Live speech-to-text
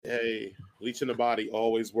Hey, leeching the body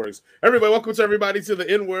always works. Everybody, welcome to the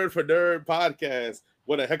N Word for Nerd podcast.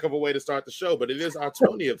 What a heck of a way to start the show, but it is our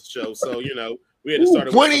 20th show, so we had to start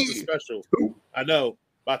it with something special. I know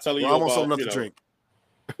by telling you almost about old enough to drink.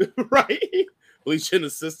 Right, bleaching the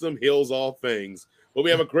system heals all things. But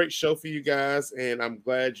we have a great show for you guys, and I'm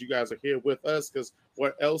glad you guys are here with us because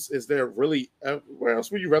where else is there really? Where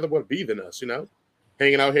else would you rather want to be than us?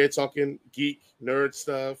 Hanging out here talking geek nerd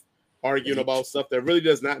stuff. Arguing about stuff that really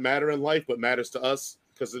does not matter in life, but matters to us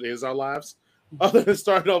because it is our lives. Other than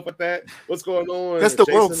starting off with that, what's going on? Because the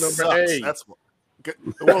world sucks. That's what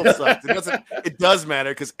the world sucks. It does matter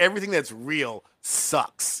because everything that's real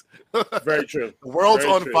sucks. Very true. The world's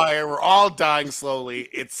on fire. We're all dying slowly.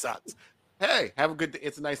 It sucks. Hey, have a good day.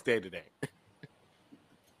 It's a nice day today.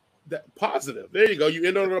 Positive. There you go. You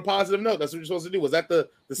end on a positive note. That's what you're supposed to do. Was that the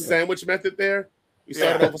sandwich method there? You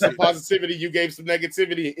started off with some positivity, you gave some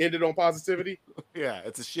negativity, and ended on positivity? Yeah,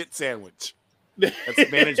 it's a shit sandwich.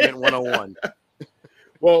 That's Management 101.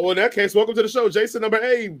 Well, in that case, welcome to the show. Jason, number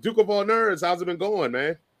 8, Duke of all nerds. How's it been going,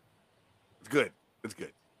 man? It's good. It's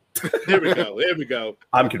good. There we go.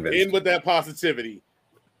 I'm convinced. End with that positivity.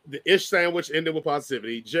 The ish sandwich ended with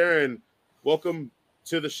positivity. Jaren, welcome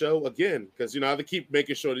to the show again, because, I have to keep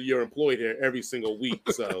making sure that you're employed here every single week,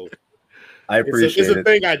 so... I appreciate it's a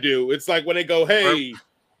thing I do. It's like when they go, hey,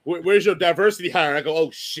 where's your diversity hire? I go,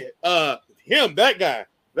 oh, shit. Him, that guy.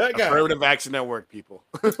 Affirmative action at work, people.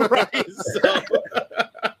 Right. So,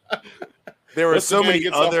 there were so many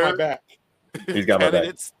other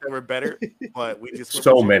candidates that were better, but we just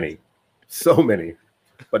so many.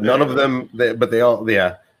 But none of them, their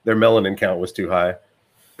melanin count was too high.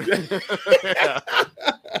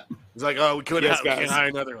 It's like, we can't hire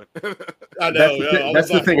another one. I know. That's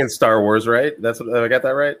the thing in Star Wars, right? That's what I got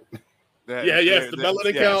that right. The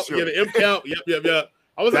melanin count. Sure. Yeah, the imp count. Yep.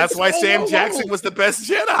 That's why Sam Jackson was the best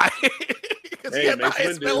Jedi because he had the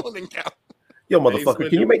highest melanin count. Yo, motherfucker,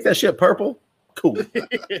 can you make that shit purple? Cool.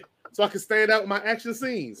 So I can stand out in my action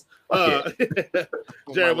scenes.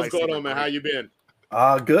 Jared, what's going on, man? How you been?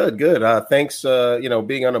 Good. Thanks.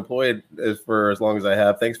 Being unemployed for as long as I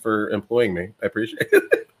have. Thanks for employing me. I appreciate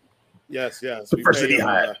it. Yes. Diversity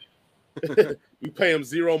hire. We pay him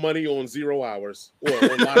zero money on 0 hours, or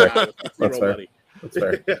a lot of hours. That's fair. Money. That's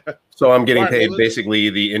fair. So I'm getting paid basically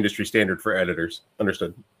the industry standard for editors.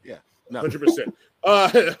 Understood? Yeah, 100%.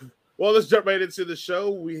 Well, let's jump right into the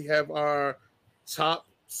show. We have our top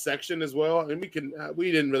section as well, and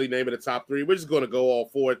we didn't really name it a top 3. We're just going to go all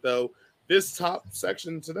for it though. This top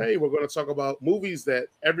section today, we're going to talk about movies that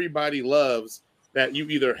everybody loves that you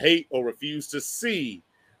either hate or refuse to see.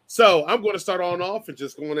 So I'm going to start on off and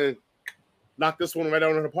just going to knock this one right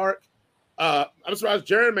out of the park. I'm surprised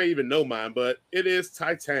Jared may even know mine, but it is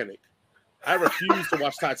Titanic. I refuse to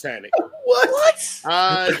watch Titanic. What?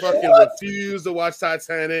 I fucking refuse to watch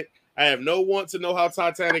Titanic. I have no want to know how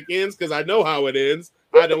Titanic ends because I know how it ends.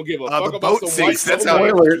 I don't give a fuck about some white. That's how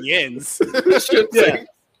it ends.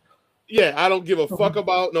 Yeah, I don't give a fuck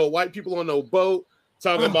about no white people on no boat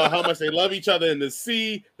talking about how much they love each other in the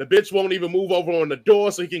sea. The bitch won't even move over on the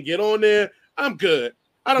door so he can get on there. I'm good.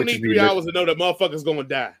 I don't need 3 hours to know that motherfucker's going to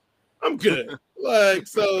die. I'm good.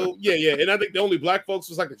 Yeah. And I think the only black folks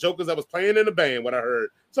was like the jokers that was playing in the band, what I heard.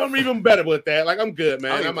 So I'm even better with that. Like, I'm good,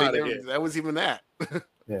 man. I'm out of here. That was even that.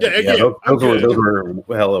 Those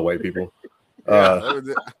were hella white people.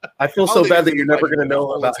 I feel so bad that you're never going to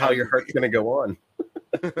know about how your heart's going to go on.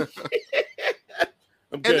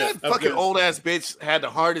 And that fucking old ass bitch had the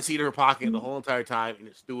hardest seat in her pocket the whole entire time and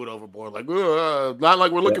just threw it overboard. Like, not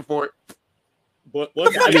like we're looking for it. But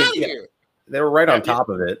they were right on top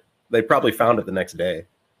of it. They probably found it the next day.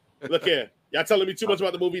 Look here. Y'all telling me too much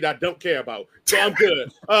about the movie that I don't care about. So I'm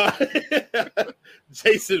good.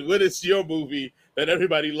 Jason, what is your movie that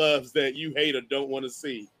everybody loves that you hate or don't want to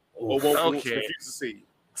see or won't refuse to see?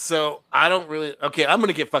 So I don't really. Okay, I'm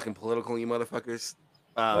gonna get fucking political, you motherfuckers.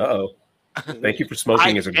 Thank You for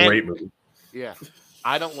Smoking is a great movie. Yeah,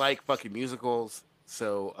 I don't like fucking musicals,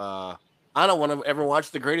 so I don't want to ever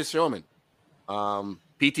watch The Greatest Showman.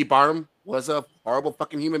 P.T. Barnum was a horrible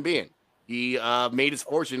fucking human being. He made his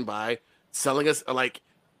fortune by selling us,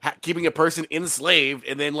 keeping a person enslaved,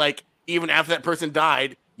 and then even after that person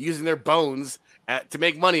died, using their bones to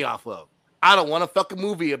make money off of. I don't want a fucking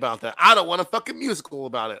movie about that. I don't want a fucking musical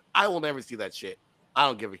about it. I will never see that shit. I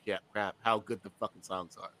don't give a crap how good the fucking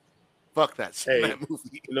songs are. Fuck that shit. That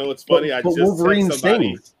movie. You know what's funny? I just Wolverine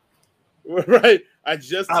sings. Right. I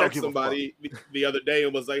just texted somebody the other day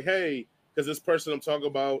and was like, hey, because this person I'm talking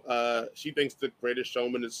about, she thinks The Greatest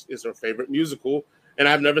Showman is her favorite musical, and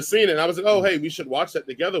I've never seen it. And I was like, oh, hey, we should watch that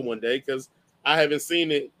together one day because I haven't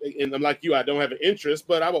seen it, and I'm like you, I don't have an interest,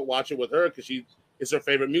 but I would watch it with her because it's her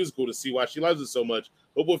favorite musical to see why she loves it so much.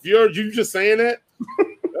 But with you just saying that,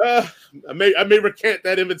 I may recant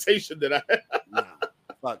that invitation that I had.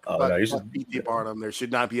 Fuck P.T. Barnum. There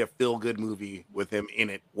should not be a feel-good movie with him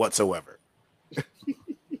in it whatsoever.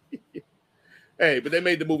 Hey, but they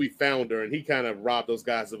made the movie Founder, and he kind of robbed those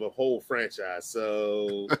guys of a whole franchise.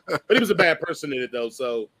 So, but he was a bad person in it, though.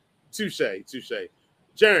 So, touche.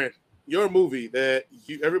 Jaron, your movie that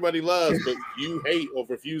everybody loves, but you hate or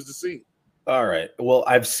refuse to see. All right. Well,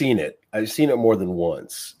 I've seen it. I've seen it more than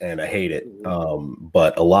once, and I hate it.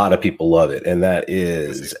 But a lot of people love it, and that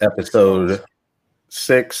is Episode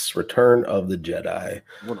 6, Return of the Jedi.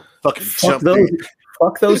 What a fucking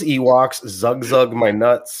fuck those Ewoks. Zug my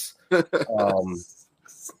nuts.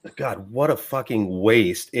 God, what a fucking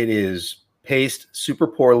waste. It is paced super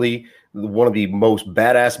poorly. One of the most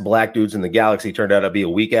badass black dudes in the galaxy turned out to be a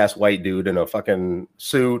weak ass white dude in a fucking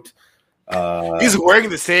suit. He's wearing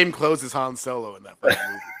the same clothes as Han Solo in that fucking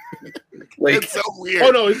movie. Like, it's so weird.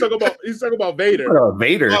 Oh no, he's talking about Vader.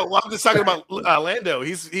 Vader. No, well, I'm just talking about Lando.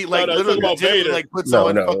 He literally about Vader. Like puts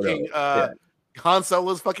on fucking Han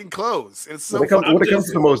Solo's fucking clothes. It's so. When it comes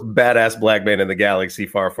to the most badass black man in the galaxy,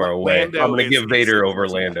 far away, I'm going to give Vader over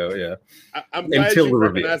Lando. Yeah, I'm glad you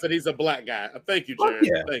recognize that he's a black guy. Thank you,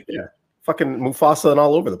 Jared. Thank you. Fucking Mufasa and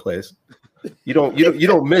all over the place. You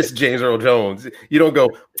don't miss James Earl Jones. You don't go.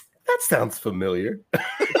 That sounds familiar.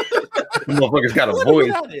 Motherfucker's got a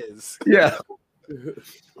voice. That is. Yeah.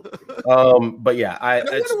 But yeah,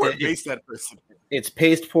 it's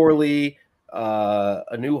paced poorly.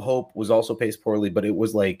 A New Hope was also paced poorly, but it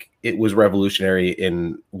was revolutionary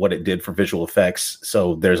in what it did for visual effects.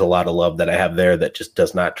 So there's a lot of love that I have there that just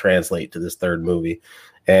does not translate to this third movie.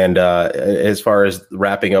 And as far as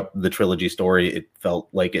wrapping up the trilogy story, it felt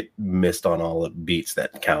like it missed on all the beats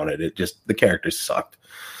that counted. The characters sucked.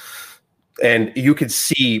 And you could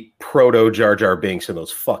see proto Jar Jar Binks in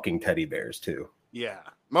those fucking teddy bears too. Yeah.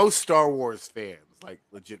 Most Star Wars fans, like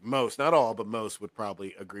legit most, not all, but most would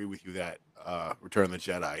probably agree with you that Return of the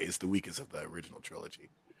Jedi is the weakest of the original trilogy.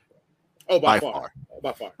 Oh, by far.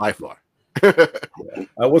 By far.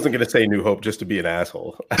 I wasn't going to say New Hope just to be an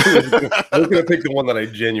asshole. I was going to pick the one that I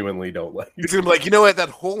genuinely don't like. It's going to be like, you know what? That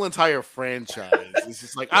whole entire franchise is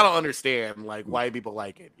just like, I don't understand why people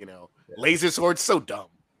like it. Laser swords, so dumb.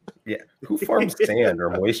 Yeah, who farms sand or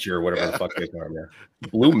moisture or whatever the fuck they farm? Yeah,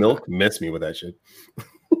 Blue Milk miss me with that shit.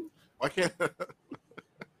 Why can't?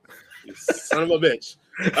 You son of a bitch.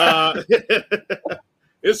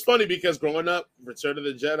 It's funny because growing up, Return of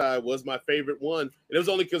the Jedi was my favorite one, and it was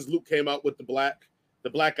only because Luke came out with the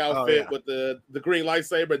black outfit with the green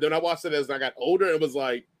lightsaber. Then I watched it as I got older, and it was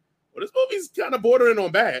like, well, this movie's kind of bordering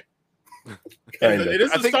on bad. It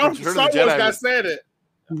is Star Wars guy said it.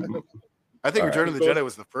 I think Return of the Jedi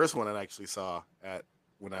was the first one I actually saw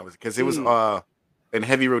when I was, because it was in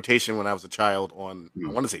heavy rotation when I was a child on, I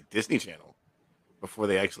want to say Disney Channel, before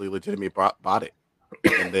they actually legitimately bought it.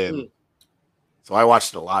 And then, so I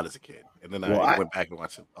watched it a lot as a kid. And then I went back and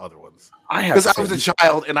watched the other ones. Because I was a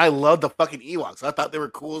child and I loved the fucking Ewoks. I thought they were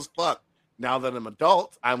cool as fuck. Now that I'm an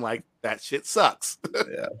adult, I'm like, that shit sucks.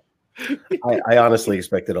 Yeah. I honestly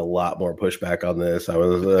expected a lot more pushback on this. I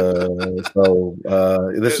was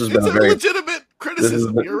this has been a very legitimate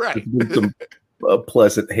criticism. You're right. Some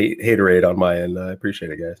pleasant haterade on my end. I appreciate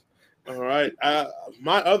it, guys. All right,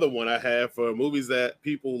 my other one I have for movies that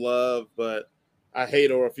people love but I hate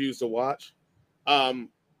or refuse to watch.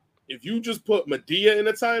 If you just put Medea in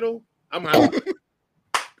the title, I'm out.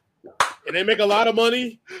 And they make a lot of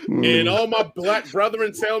money, and all my black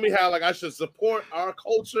brethren tell me how I should support our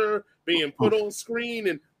culture being put on screen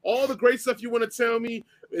and all the great stuff you want to tell me.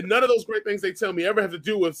 And none of those great things they tell me ever have to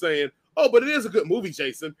do with saying, "Oh, but it is a good movie,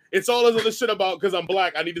 Jason." It's all this other shit about because I'm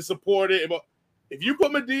black, I need to support it. If you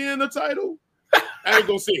put Medea in the title, I ain't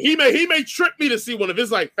gonna see it. He may trick me to see one of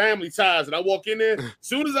his Family Ties, and I walk in there. As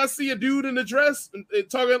soon as I see a dude in a dress and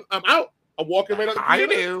talking, I'm out. I'm walking right out the I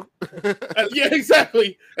do. Yeah,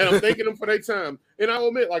 exactly. And I'm thanking them for their time. And I'll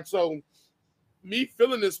admit, me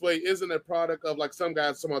feeling this way isn't a product of some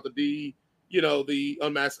guys talking about the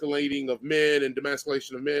unmasculating of men and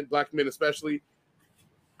demasculation of men, black men especially.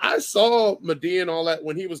 I saw Medea and all that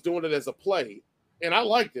when he was doing it as a play, and I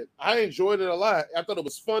liked it. I enjoyed it a lot. I thought it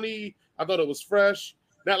was funny. I thought it was fresh.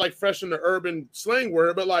 Not fresh in the urban slang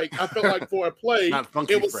word, but I felt like for a play,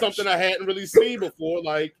 it was something I hadn't really seen before.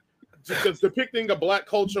 Just depicting a black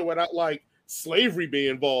culture without slavery being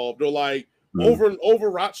involved or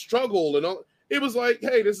overwrought struggle and all. It was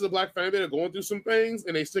hey, this is a black family that are going through some things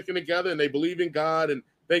and they sticking together and they believe in God and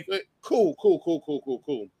they cool.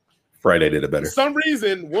 Friday did it better. For some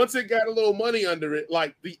reason, once it got a little money under it,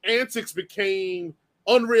 like the antics became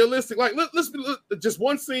unrealistic. Like, let's just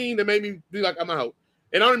one scene that made me be like, I'm out.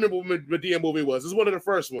 And I don't remember what Madea movie was. This is one of the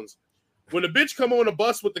first ones. When the bitch come on a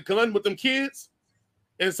bus with the gun with them kids,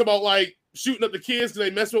 and it's about like shooting up the kids because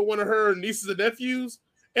they mess with one of her nieces and nephews.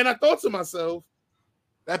 And I thought to myself,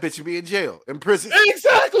 that bitch should be in jail, in prison.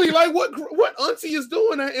 Exactly. Like what auntie is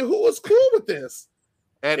doing that, and who was cool with this?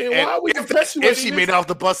 And why would if she made it off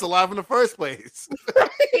the bus alive in the first place?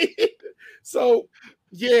 Right? So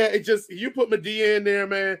yeah, it just you put Madea in there,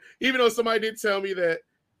 man. Even though somebody did tell me that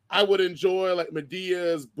I would enjoy like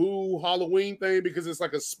Medea's Boo Halloween thing because it's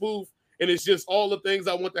like a spoof and it's just all the things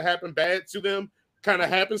I want to happen bad to them kind of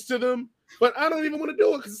happens to them. But I don't even want to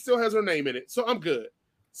do it because it still has her name in it. So I'm good.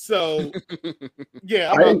 So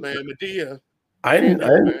yeah, I'm up, man. Madea. I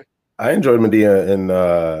enjoyed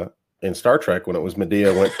Madea in Star Trek when it was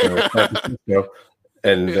Madea went to San Francisco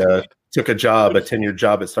and took a 10-year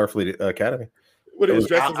job at Starfleet Academy. What it was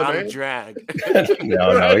dressed as a man? Drag.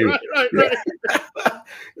 No, right.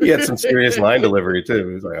 He had some serious line delivery too.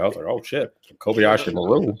 He was like, I was like, oh shit, Kobayashi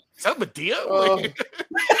Maru. Is that Madea?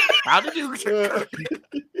 How did you?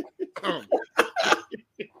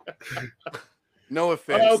 No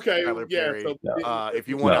offense. Okay, Tyler Perry. So, if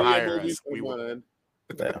you want to hire us, we want.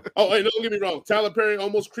 Oh, hey, don't get me wrong. Tyler Perry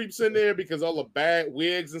almost creeps in there because all the bad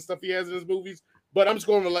wigs and stuff he has in his movies. But I'm just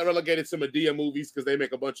going to relegate it to Madea movies because they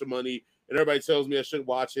make a bunch of money, and everybody tells me I should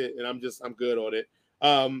watch it, and I'm good on it.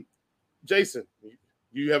 Jason,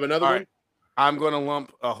 you have another one? I'm going to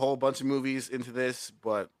lump a whole bunch of movies into this,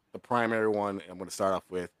 but the primary one I'm going to start off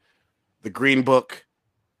with The Green Book,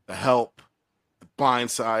 The Help, The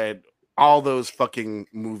Blind Side. All those fucking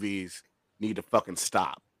movies need to fucking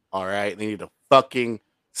stop. All right, they need to fucking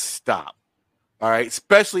stop. All right,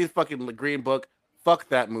 especially fucking The Green Book. Fuck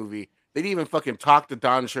that movie. They didn't even fucking talk to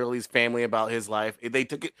Don Shirley's family about his life. They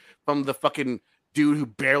took it from the fucking dude who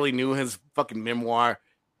barely knew his fucking memoir.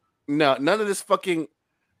 No, none of this fucking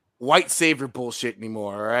white savior bullshit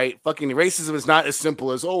anymore, all right? Fucking racism is not as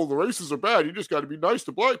simple as, oh, the racists are bad. You just got to be nice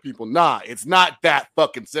to black people. Nah, it's not that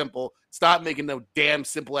fucking simple. Stop making no damn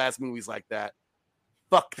simple-ass movies like that.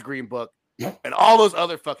 Fuck The Green Book. And all those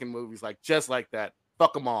other fucking movies like just like that.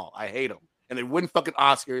 Fuck them all. I hate them. And they win fucking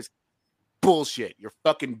Oscars. Bullshit. You're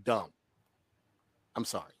fucking dumb. I'm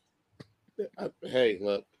sorry. Hey,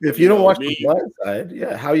 look. If you don't watch The Blind Side,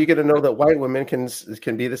 yeah, how are you going to know that white women can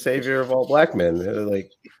be the savior of all black men? They're like,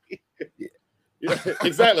 yeah,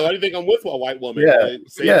 exactly. Why do you think I'm with a white woman? Yeah,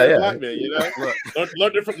 black men, you know.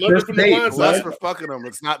 Learn from The Blind Side. Less for fucking them.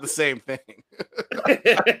 It's not the same thing.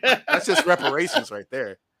 That's just reparations right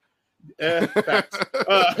there. Facts.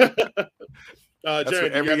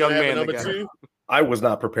 Jared, every young man number two. I was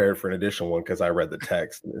not prepared for an additional one because I read the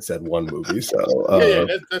text and it said one movie. So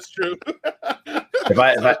that's true. I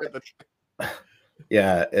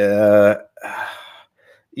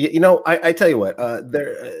tell you what,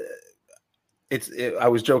 I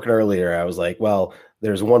was joking earlier. I was like, well,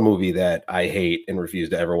 there's one movie that I hate and refuse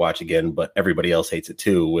to ever watch again, but everybody else hates it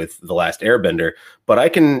too, with The Last Airbender. But I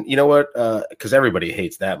can, you know what? Because everybody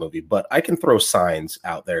hates that movie, but I can throw Signs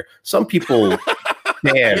out there. Some people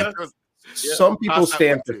stand. Some people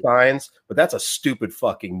stand for Signs, but that's a stupid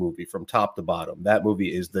fucking movie from top to bottom. That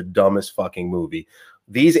movie is the dumbest fucking movie.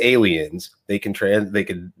 These aliens, they can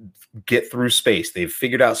get through space. They've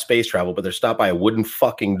figured out space travel, but they're stopped by a wooden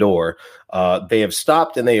fucking door. They have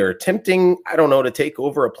stopped and they are attempting, I don't know, to take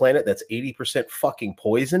over a planet that's 80% fucking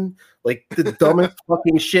poison. Like the dumbest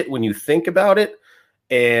fucking shit when you think about it.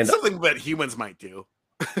 And something that humans might do.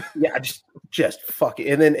 Yeah, just fuck it.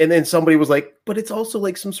 And then somebody was like, but it's also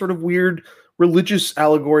like some sort of weird religious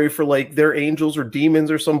allegory for like their angels or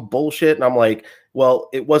demons or some bullshit. And I'm like, well,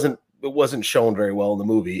 it wasn't shown very well in the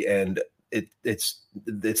movie, and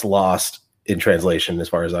it's lost in translation as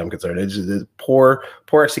far as I'm concerned. It's poor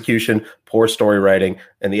execution, poor story writing,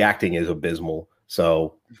 and the acting is abysmal.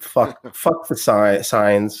 So fuck the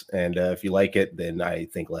Signs, and if you like it, then I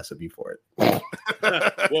think less of you for it.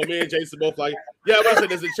 Well, me and Jason both like. Yeah, I said,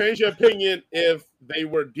 does it change your opinion if they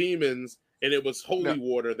were demons and it was holy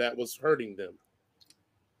water that was hurting them?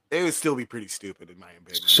 They would still be pretty stupid, in my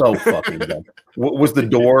opinion. So fucking dumb. Was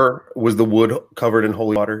the wood covered in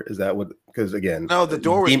holy water? Is that what? Because again, no, the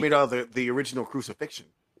door was made out of the original crucifixion.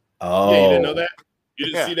 Oh, yeah, you didn't know that? You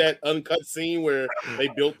didn't see that uncut scene where they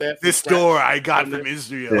built that? This door I got from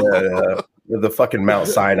Israel. Yeah. The fucking Mount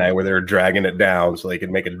Sinai where they were dragging it down so they could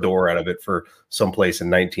make a door out of it for someplace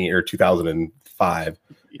in 2005.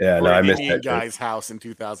 Yeah, no, I missed that guy's house in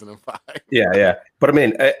 2005. Yeah. But I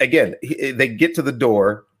mean, again, they get to the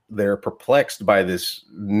door. they're perplexed by this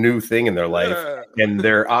new thing in their life, and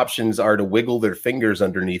their options are to wiggle their fingers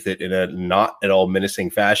underneath it in a not at all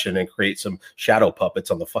menacing fashion and create some shadow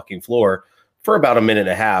puppets on the fucking floor for about a minute and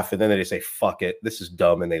a half, and then they just say, "Fuck it, this is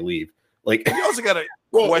dumb," and they leave. Like, you also got to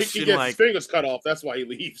question, he gets his fingers cut off. That's why he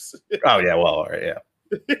leaves. Oh yeah, well, all right, yeah.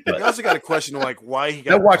 But you also got to question like why he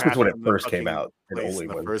got. I watched this when it first came out. In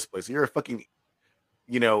the first place, you're a fucking,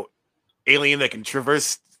 alien that can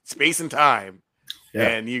traverse space and time,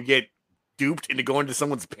 and you get duped into going to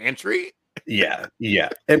someone's pantry. Yeah.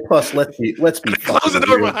 And plus, let's be close the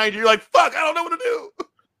door behind you. You're like, fuck, I don't know what to do.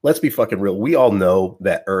 Let's be fucking real. We all know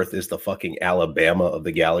that Earth is the fucking Alabama of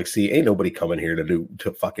the galaxy. Ain't nobody coming here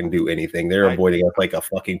to fucking do anything. They're avoiding us like a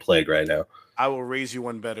fucking plague right now. I will raise you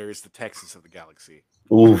one better. It's the Texas of the galaxy.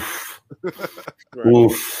 Oof.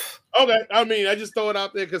 Oof. Okay. I mean, I just throw it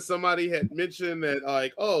out there because somebody had mentioned that,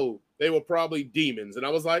 like, oh, they were probably demons. And I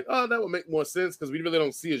was like, oh, that would make more sense because we really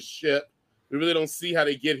don't see a ship. We really don't see how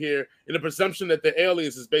they get here. And the presumption that the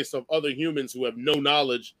aliens is based on other humans who have no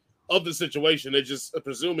knowledge of the situation. They're just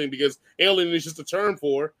presuming because alien is just a term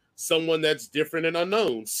for someone that's different and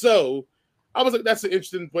unknown. So I was like, that's an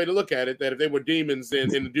interesting way to look at it, that if they were demons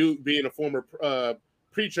and the dude being a former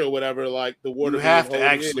preacher or whatever, like the water, you have to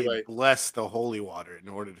actually bless the holy water in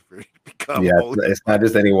order for it to become holy. It's not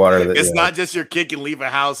just any water. It's not just your kid can leave a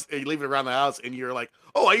house, you leave it around the house, and you're like,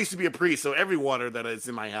 oh, I used to be a priest, so every water that is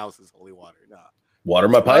in my house is holy water. Nah. Water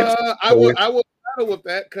my pipes. I will battle with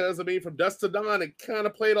that because I mean, from dusk to dawn, it kind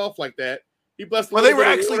of played off like that. He blessed. Well, they were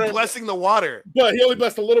actually blessing the water, but he only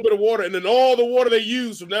blessed a little bit of water, and then all the water they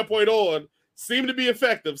used from that point on seemed to be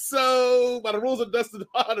effective. So, by the rules of Dustin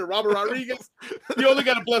Dawn and Robert Rodriguez, you only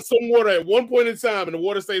got to bless some water at one point in time, and the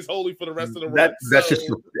water stays holy for the rest of the run.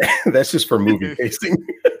 That's just for movie pacing.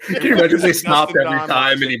 Can you imagine they stopped every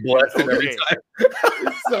time and he blessed it every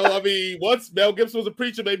time? So, I mean, once Mel Gibson was a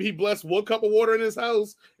preacher, maybe he blessed one cup of water in his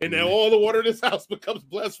house, and now all the water in his house becomes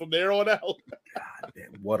blessed from there on out. God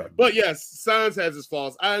damn, But yes, Signs has its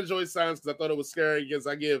flaws. I enjoy Signs because I thought it was scary. Because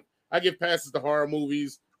I give passes to horror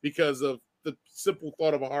movies because of the simple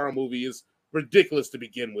thought of a horror movie is ridiculous to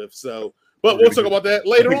begin with. So, but we'll talk about that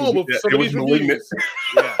later on with some of these reviews.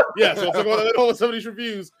 So we'll talk about that later on with some of these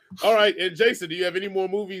reviews. All right, and Jason, do you have any more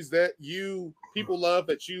movies that people love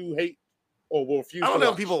that you hate or will refuse? I don't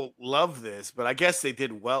know if people love this, but I guess they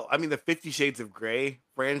did well. I mean, the 50 Shades of Grey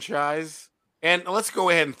franchise, and let's go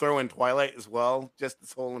ahead and throw in Twilight as well. Just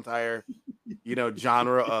this whole entire,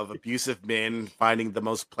 genre of abusive men finding the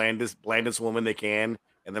most blandest woman they can,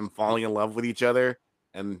 and them falling in love with each other.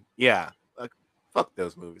 And fuck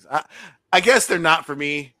those movies. I guess they're not for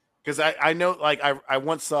me because I know, like, I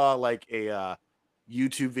once saw like a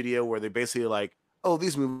YouTube video where they basically like, oh,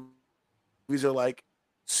 these movies are like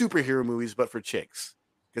superhero movies, but for chicks.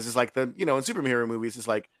 Because it's like in superhero movies, it's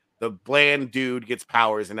like the bland dude gets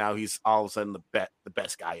powers and now he's all of a sudden the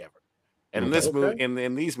best guy ever. And in this movie,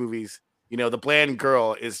 in these movies, the bland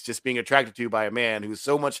girl is just being attracted to by a man who's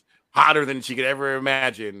so much hotter than she could ever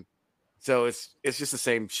imagine. So it's just the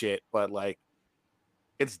same shit, but like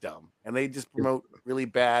it's dumb. And they just promote really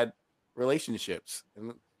bad relationships.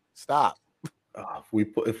 And stop.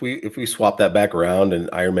 If we swap that back around and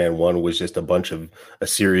Iron Man 1 was just a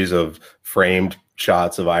series of framed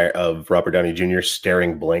shots of Robert Downey Jr.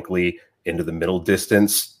 staring blankly into the middle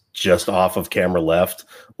distance just off of camera left,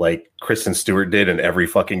 like Kristen Stewart did in every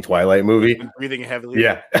fucking Twilight movie, breathing heavily,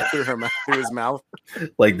 through his mouth,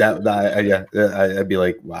 like that. I'd be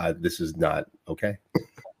like, wow, this is not okay.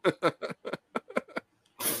 All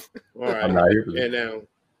right, I'm not here for this. And now,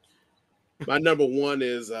 my number one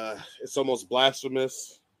is it's almost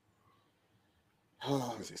blasphemous,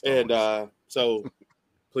 and so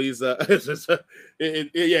please,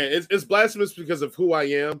 it's blasphemous because of who I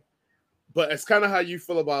am. But it's kind of how you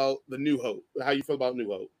feel about New Hope.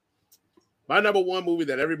 My number one movie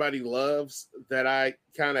that everybody loves that I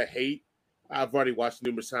kind of hate, I've already watched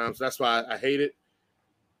numerous times. That's why I hate it.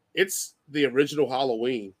 It's the original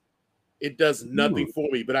Halloween. It does nothing for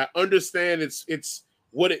me, but I understand it's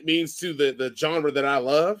what it means to the genre that I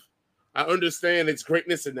love. I understand its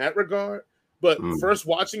greatness in that regard. But first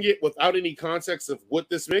watching it without any context of what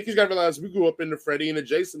this meant, you got to realize we grew up in the Freddy and the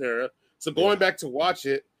Jason era. So going back to watch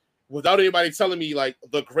it, without anybody telling me like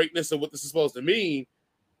the greatness of what this is supposed to mean,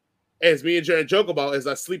 as me and Jared joke about, as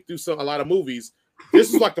I sleep through a lot of movies,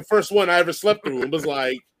 this is like the first one I ever slept through and was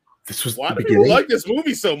like, why do people like this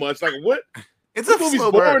movie so much? Like, what? This movie's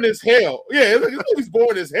boring as hell. Yeah, this movie's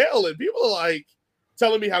boring as hell, and people are like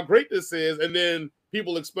telling me how great this is, and then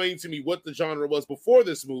people explain to me what the genre was before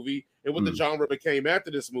this movie and what the genre became after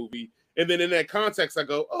this movie, and then in that context, I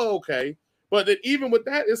go, oh, okay. But then even with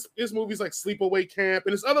that, it's movies like Sleepaway Camp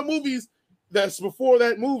and it's other movies that's before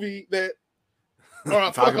that movie that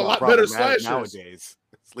are a lot better slashers nowadays.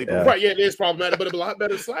 Right, yeah, it is problematic, but a lot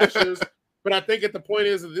better slashers. But I think the point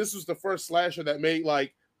is that this was the first slasher that made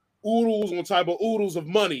like oodles on type of oodles of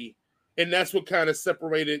money. And that's what kind of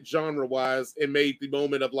separated genre-wise and made the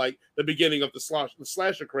moment of like the beginning of the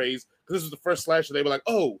slasher craze. Because this was the first slasher. They were like,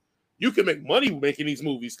 oh, you can make money making these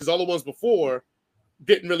movies. Because all the ones before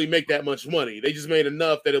didn't really make that much money. They just made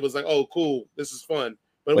enough that it was like, oh, cool, this is fun.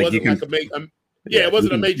 But it wasn't it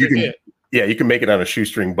wasn't a major hit. Yeah, you can make it on a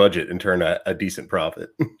shoestring budget and turn a decent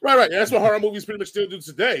profit. Right. That's what horror movies pretty much still do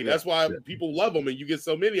today. That's why people love them and you get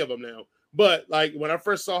so many of them now. But like when I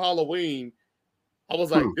first saw Halloween, I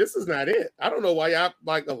was like, this is not it. I don't know why y'all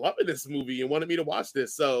like loving this movie and wanted me to watch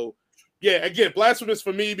this. So yeah, again, blasphemous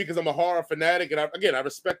for me because I'm a horror fanatic. And I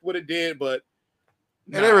respect what it did, but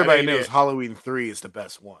and everybody knows Halloween 3 is the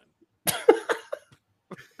best one.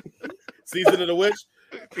 Season of the Witch.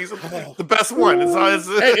 The best one.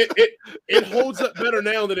 It holds up better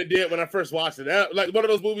now than it did when I first watched it. Like one of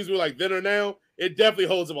those movies where like then or now, it definitely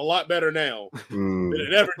holds up a lot better now than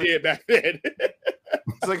it ever did back then.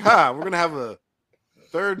 It's like, we're gonna have a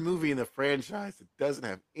third movie in the franchise that doesn't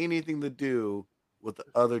have anything to do with the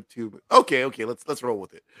other two. Okay, let's roll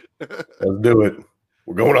with it. Let's do it.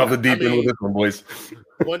 We're going off the deep end with this one, boys.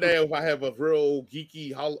 One day, if I have a real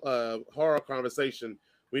geeky horror conversation,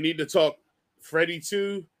 we need to talk Freddy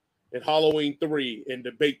 2 and Halloween 3 and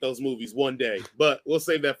debate those movies one day. But we'll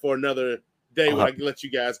save that for another day when I can let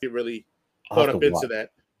you guys get really caught up into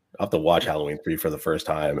that. I'll have to watch Halloween 3 for the first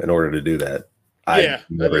time in order to do that. Like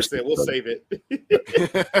I said, we'll save it.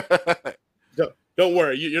 Don't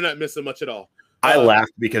worry, you're not missing much at all. I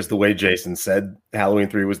laughed because the way Jason said Halloween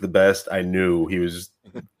 3 was the best. I knew he was.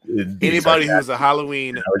 Anybody who's a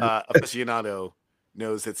Halloween aficionado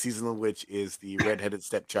knows that Season of the Witch is the redheaded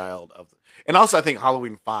stepchild of. And also, I think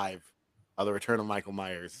Halloween 5, The Return of Michael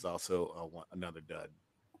Myers, is also another dud.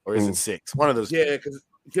 Or is it 6? One of those. Yeah,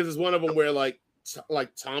 because it's one of them where like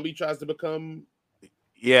Tommy tries to become.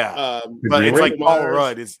 Yeah, but it's like Paul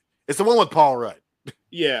Rudd. It's the one with Paul Rudd.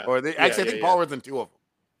 Yeah. Or I think Paul Rudd's in 2 of them.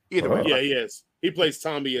 Either way. Yeah, he is. He plays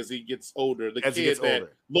Tommy as he gets older. The as kid that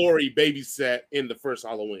Laurie babysat in the first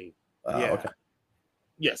Halloween. Okay.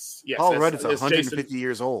 Yes. Paul Rudd is 150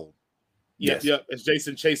 years old. Yep. As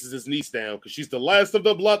Jason chases his niece down because she's the last of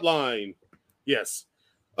the bloodline. Yes.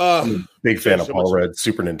 Big fan of Paul Rudd's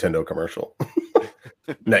Super Nintendo commercial.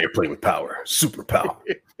 Now you're playing with power. Super power.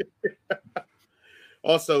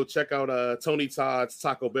 Also, check out Tony Todd's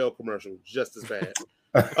Taco Bell commercial. Just as bad.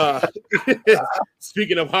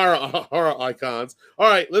 Speaking of horror icons. All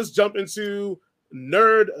right, let's jump into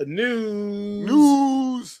nerd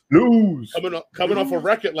news. Coming off a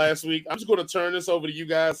record last week. I'm just going to turn this over to you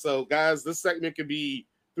guys. So, guys, this segment could be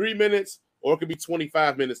 3 minutes or it could be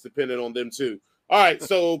 25 minutes, depending on them too. All right,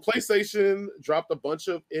 so PlayStation dropped a bunch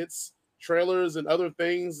of its trailers and other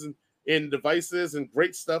things in devices and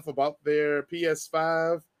great stuff about their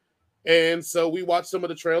PS5. And so we watched some of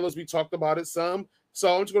the trailers. We talked about it some.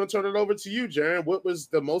 So I'm just going to turn it over to you, Jaron. What was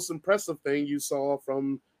the most impressive thing you saw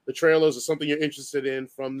from the trailers or something you're interested in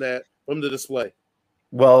from the display?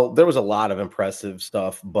 Well, there was a lot of impressive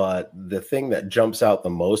stuff, but the thing that jumps out the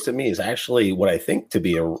most at me is actually what I think to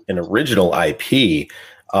be an original IP.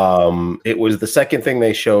 It was the second thing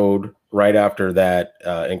they showed right after that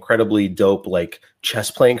incredibly dope like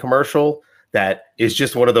chess playing commercial that is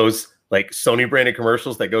just one of those like Sony branded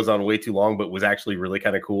commercials that goes on way too long, but was actually really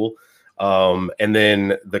kind of cool. And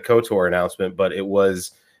then the KOTOR announcement, but it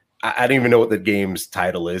was, I don't even know what the game's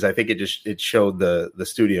title is. I think it showed the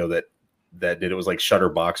studio that did it was like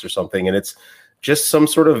Shutterbox or something. And it's just some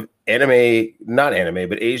sort of not anime,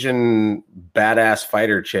 but Asian badass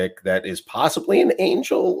fighter chick that is possibly an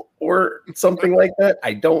angel or something like that.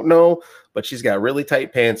 I don't know, but she's got really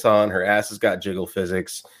tight pants on. Her ass has got jiggle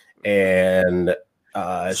physics. And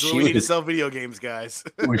she need to sell video games, guys.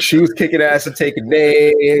 She was kicking ass and taking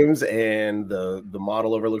names, and the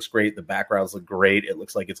model over looks great. The backgrounds look great. It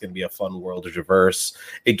looks like it's going to be a fun world to traverse.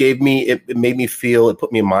 It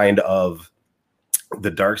put me in mind of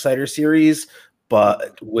the Darksider series,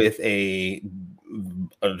 but with a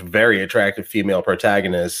very attractive female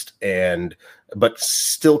protagonist, but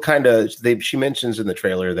still kind of. She mentions in the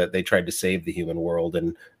trailer that they tried to save the human world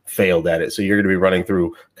and failed at it. So you're going to be running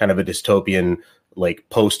through kind of a dystopian, like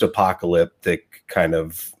post-apocalyptic kind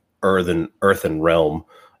of earthen realm.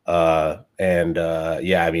 I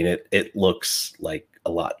mean, it looks like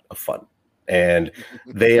a lot of fun. And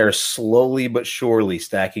they are slowly but surely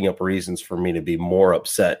stacking up reasons for me to be more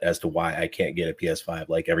upset as to why I can't get a PS5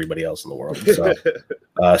 like everybody else in the world. So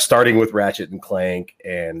starting with Ratchet and Clank,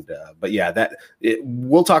 and but yeah,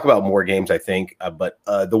 we'll talk about more games, I think. But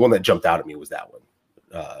the one that jumped out at me was that one.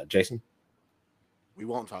 Jason, we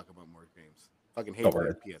won't talk about more games. Fucking hate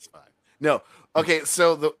the PS5. No, okay.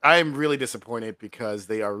 So I am really disappointed because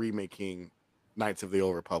they are remaking Knights of the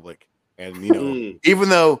Old Republic, and even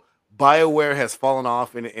though BioWare has fallen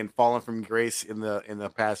off and fallen from grace in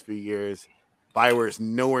the past few years, BioWare is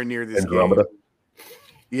nowhere near this Andromeda. Game.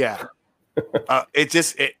 Yeah.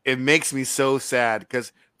 It makes me so sad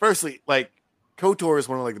because firstly, like KOTOR is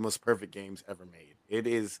one of like the most perfect games ever made. It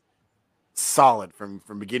is solid from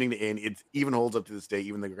beginning to end. It even holds up to this day,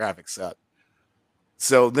 even the graphics suck.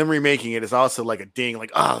 So them remaking it is also like a ding,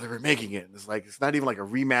 like, oh, they're remaking it. It's like it's not even like a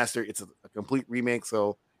remaster, it's a complete remake.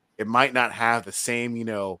 So it might not have the same,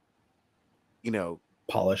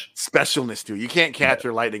 polish specialness to it. You can't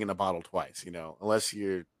capture lightning in a bottle twice, unless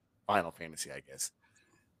you're Final Fantasy, I guess.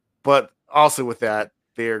 But also with that,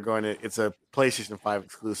 it's a PlayStation 5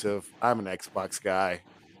 exclusive. I'm an Xbox guy.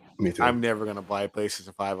 Me too. I'm never going to buy a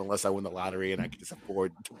PlayStation 5 unless I win the lottery and I can just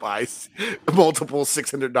afford to buy multiple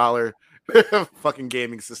 $600 fucking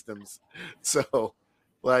gaming systems. So,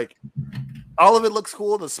 like, all of it looks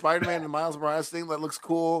cool. The Spider-Man and Miles Morales thing, that looks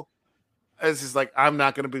cool. It's just like, I'm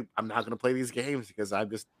not going to play these games because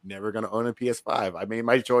I'm just never going to own a PS5. I made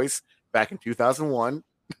my choice back in 2001.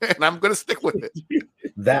 And I'm going to stick with it.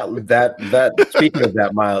 That speaking of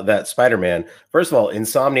that Spider-Man, first of all,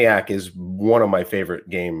 Insomniac is one of my favorite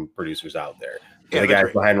game producers out there. The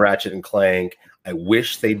guys behind Ratchet and Clank. I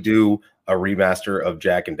wish they do a remaster of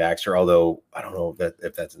Jak and Daxter, although I don't know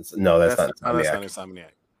if that's not Insomniac. That's not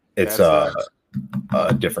Insomniac. It's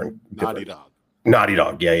different Naughty Dog. Naughty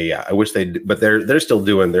Dog. Yeah. I wish but they're still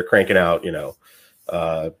they're cranking out,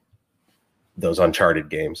 those Uncharted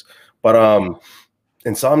games. But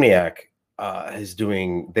Insomniac is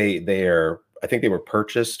doing I think they were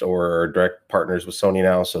purchased or direct partners with Sony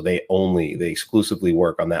now, so they exclusively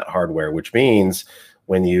work on that hardware, which means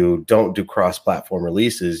when you don't do cross-platform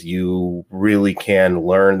releases, you really can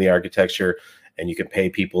learn the architecture and you can pay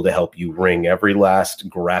people to help you wring every last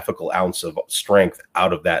graphical ounce of strength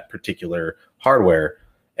out of that particular hardware.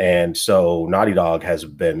 And so Naughty Dog has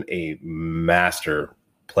been a master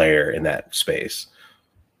player in that space.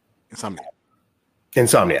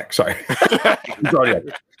 Insomniac, sorry.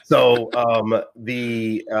 Insomniac. So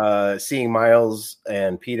seeing Miles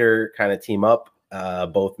and Peter kind of team up,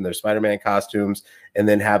 both in their Spider-Man costumes, and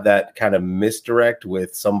then have that kind of misdirect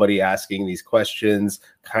with somebody asking these questions,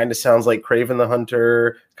 kind of sounds like Kraven the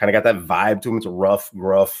Hunter, kind of got that vibe to him. It's a rough,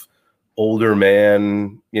 gruff, older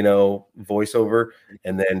man, voiceover.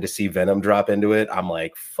 And then to see Venom drop into it, I'm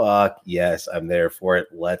like, fuck yes, I'm there for it.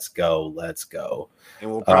 Let's go.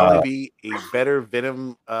 And will probably be a better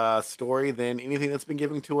Venom story than anything that's been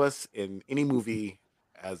given to us in any movie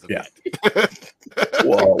as of yet.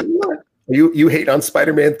 Whoa, what? You hate on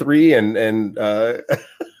Spider-Man 3 and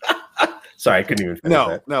sorry, I couldn't even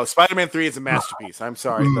finish No, Spider-Man 3 is a masterpiece. I'm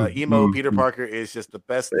sorry. The emo Peter Parker is just the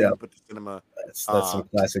best thing to put to cinema. That's some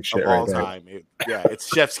classic shit of all time. It's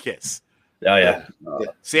chef's kiss. Oh yeah.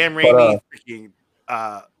 Sam Raimi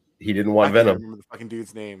freaking he didn't want Venom. I can't remember the fucking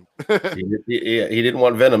dude's name. he didn't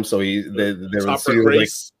want Venom, so there was like,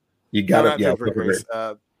 you got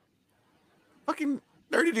it. Fucking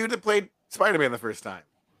nerdy dude that played Spider-Man the first time.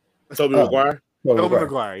 Tobey Maguire. Tobey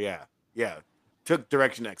Maguire, yeah. Took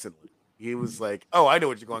direction excellently. He was like, "Oh, I know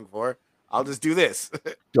what you're going for. I'll just do this."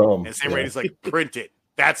 And Sam Raimi's like, "Print it.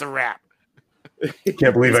 That's a wrap."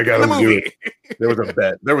 Can't believe I got him to do it. There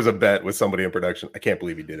was a bet with somebody in production. I can't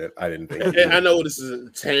believe he did it. I didn't think. And I know this is a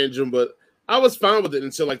tangent, but I was fine with it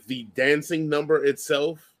until like the dancing number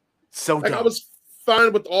itself. So like, I was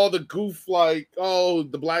fine with all the goof, like, oh,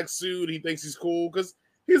 the black suit. He thinks he's cool because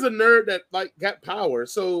he's a nerd that like got power.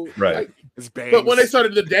 So right. Like, but when they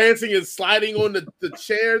started the dancing and sliding on the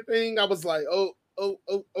chair thing, I was like, oh,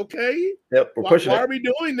 okay. Yep, we're pushing. Why are we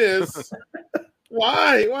doing this?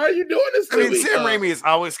 Why are you doing this to me? Sam Raimi has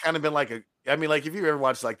always kind of been like if you ever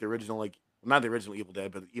watched like the original, like not the original Evil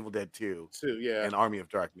Dead, but Evil Dead 2, yeah, and Army of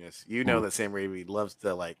Darkness, that Sam Raimi loves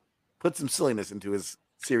to like put some silliness into his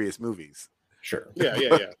serious movies. Sure.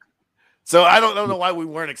 Yeah. So I don't know why we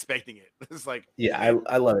weren't expecting it. It's like, I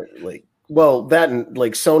love it. Like, well, that and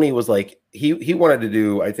like Sony was like he wanted to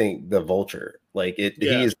do, I think, the Vulture. Like he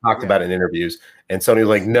has talked about it in interviews, and Sony was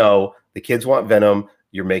like, no, the kids want Venom.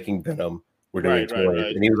 You're making Venom. We're doing toys.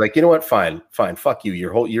 Right. And he was like, you know what? Fine. Fuck you.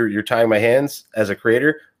 You're tying my hands as a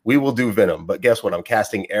creator. We will do Venom. But guess what? I'm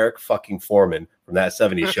casting Eric fucking Foreman from that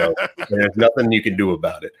 70s show. And there's nothing you can do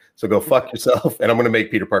about it. So go fuck yourself. And I'm going to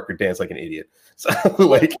make Peter Parker dance like an idiot. So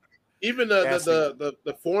like, Even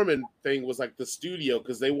the Foreman thing was like the studio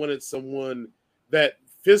because they wanted someone that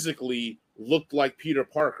physically looked like Peter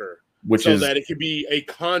Parker, that it could be a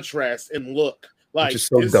contrast in look. Like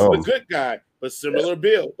this is the good guy, but similar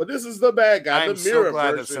build. But this is the bad guy. I'm so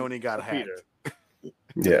glad that Sony got hacked.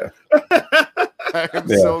 Yeah, I'm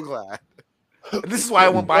so glad. And this is why I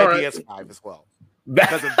won't buy PS5 as well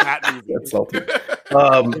because of that movie. That's salty.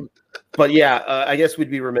 But yeah, I guess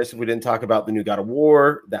we'd be remiss if we didn't talk about the new God of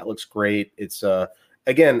War. That looks great. It's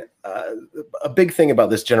again a big thing about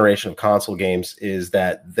this generation of console games is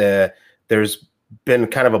that there's been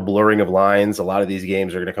kind of a blurring of lines. A lot of these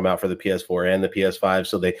games are going to come out for the PS4 and the PS5,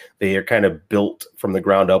 so they are kind of built from the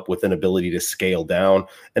ground up with an ability to scale down,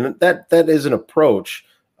 and that is an approach.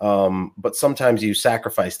 But sometimes you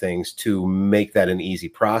sacrifice things to make that an easy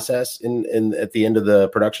process in at the end of the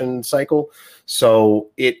production cycle. So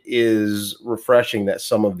it is refreshing that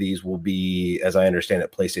some of these will be, as I understand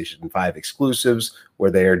it, PlayStation 5 exclusives,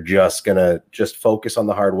 where they are just gonna focus on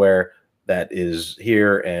the hardware that is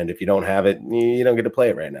here, and if you don't have it, you don't get to play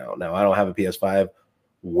it right now. Now, I don't have a PS5.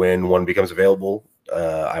 When one becomes available,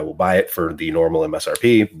 I will buy it for the normal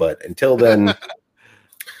MSRP. But until then,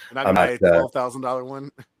 I'm not a $12,000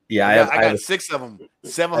 one. Yeah, I got 6 of them,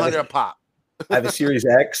 $700 a pop. I have a Series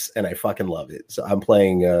X, and I fucking love it. So I'm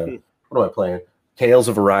playing. What am I playing? Tales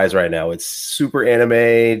of Arise right now. It's super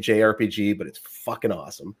anime JRPG, but it's fucking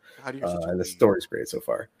awesome. And the story's great so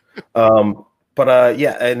far.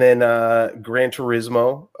 Yeah, and then Gran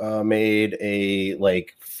Turismo made a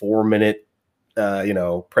 4-minute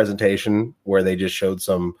presentation where they just showed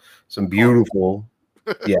some beautiful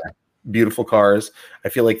beautiful cars. I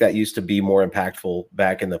feel like that used to be more impactful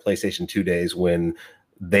back in the PlayStation 2 days when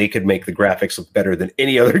they could make the graphics look better than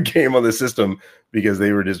any other game on the system because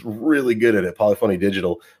they were just really good at it, Polyphony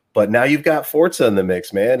Digital. But now you've got Forza in the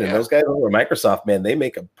mix, man, and those guys over at Microsoft, man, they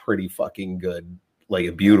make a pretty fucking good, like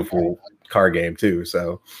a beautiful car game too.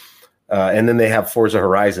 So, and then they have Forza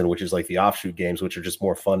Horizon, which is like the offshoot games, which are just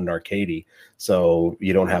more fun and arcadey. So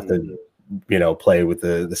you don't have to, play with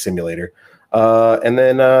the simulator. And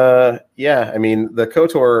then, I mean, the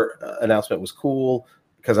KOTOR announcement was cool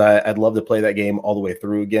because I'd love to play that game all the way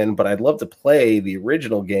through again, but I'd love to play the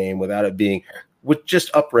original game without it being with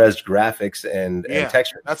just up-res graphics and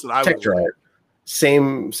texture. That's what I texture art.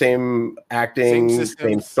 Same acting,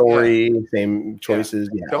 same story, same choices.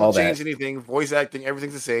 Yeah, don't all change that. anything. Voice acting,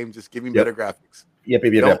 everything's the same. Just give me better graphics. Yep.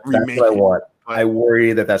 That's what I want. I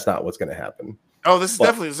worry that that's not what's going to happen. Oh, this is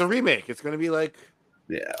definitely it's a remake. It's going to be like,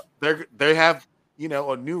 they have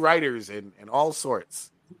new writers and all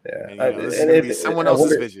sorts. Yeah, and, this is going to be someone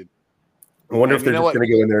else's vision. I wonder if they're just going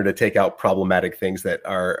to go in there to take out problematic things that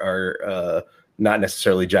are not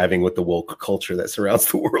necessarily jiving with the woke culture that surrounds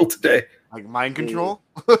the world today. Like mind control?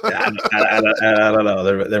 I don't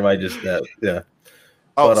know. There might just yeah.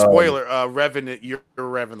 Oh, but, spoiler! Revan, you're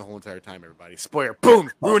Revan the whole entire time. Everybody, spoiler! Boom,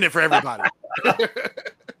 ruin it for everybody.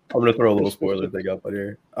 I'm gonna throw a little spoiler thing up on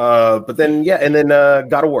here. But then and then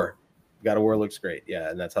God of War. God of War looks great. Yeah,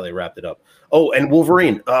 and that's how they wrapped it up. Oh, and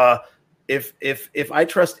Wolverine. If I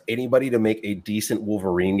trust anybody to make a decent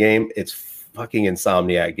Wolverine game, it's fucking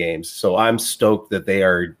Insomniac Games. So I'm stoked that they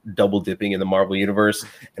are double dipping in the Marvel universe,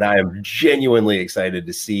 and I am genuinely excited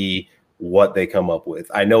to see what they come up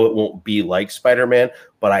with. I know it won't be like Spider-Man,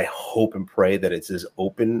 but I hope and pray that it's as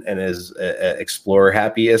open and as explorer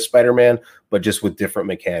happy as Spider-Man, but just with different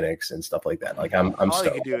mechanics and stuff like that. Like I'm all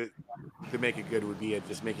stoked. You could do to make it good would be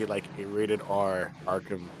just make it like a rated R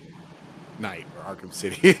Arkham Knight or Arkham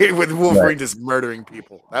City with Wolverine just murdering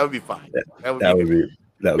people. That would be fine.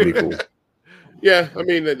 That would be cool. Yeah, I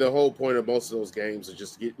mean the whole point of most of those games is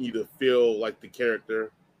just get you to feel like the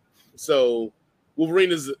character. So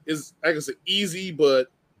Wolverine is like I said, easy, but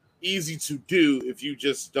easy to do if you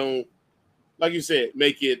just don't, like you said,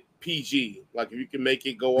 make it PG. Like if you can make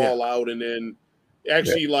it go all out and then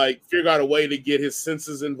actually like figure out a way to get his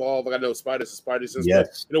senses involved. Like I know Spider's a Spidey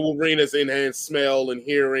sense, but Wolverine has enhanced smell and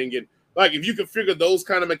hearing, and like if you can figure those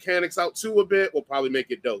kind of mechanics out too a bit, will probably make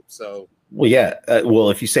it dope. So. Well, yeah. Well,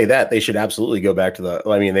 if you say that, they should absolutely go back to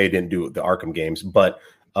they didn't do the Arkham games, but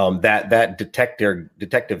that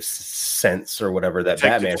detective sense or whatever that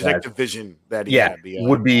Batman detective vision that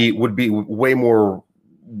would be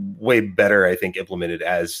way better, I think, implemented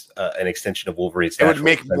as an extension of Wolverine's. It would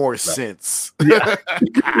make more sense. Yeah,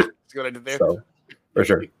 see what I did there? So, for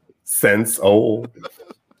sure. Sense. Oh.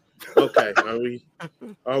 Okay,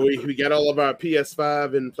 are we got all of our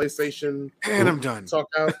PS5 and PlayStation and I'm done. Talk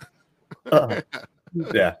out.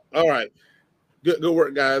 Yeah. All right. Good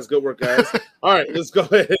work, guys. Good work, guys. All right, let's go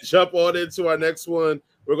ahead and jump on into our next one.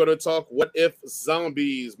 We're going to talk What If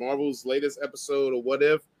Zombies, Marvel's latest episode of What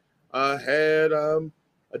If. had a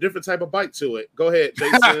different type of bite to it. Go ahead,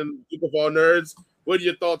 Jason. Group of all nerds. What are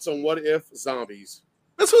your thoughts on What If Zombies?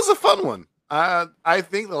 This was a fun one. I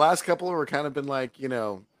think the last couple were kind of been like,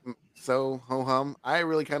 so ho hum. I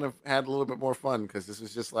really kind of had a little bit more fun because this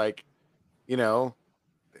was just like,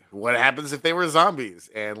 what happens if they were zombies?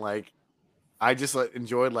 And like, I just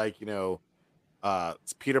enjoyed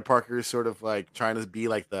Peter Parker sort of like trying to be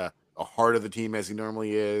like the heart of the team as he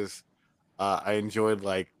normally is. I enjoyed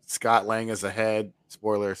like Scott Lang as a head.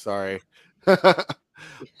 Spoiler, sorry. It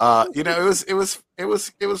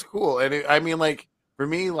was cool, and I mean, like for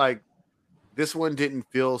me, like this one didn't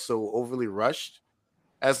feel so overly rushed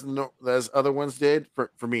as other ones did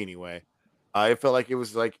for me anyway. I felt like it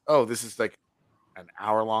was like, oh, this is like an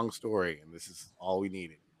hour-long story, and this is all we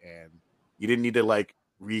needed, and you didn't need to like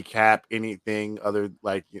recap anything other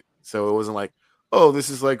like, so it wasn't like, oh, this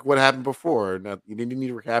is like what happened before. No, you didn't need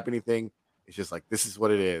to recap anything. It's just like this is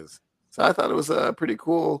what it is. So I thought it was a pretty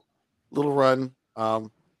cool little run.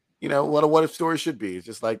 What a what if story should be. It's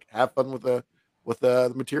just like have fun with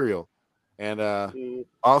the material. And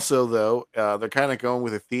also though, they're kind of going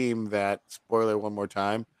with a theme that, spoiler one more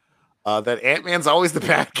time, that Ant-Man's always the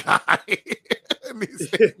bad guy in these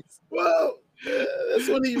things. Well, that's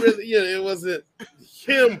what he really, it wasn't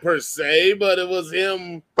him per se, but it was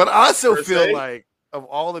him. But I also feel like of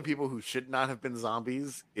all the people who should not have been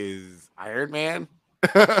zombies is Iron Man.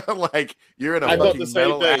 Like you're in a fucking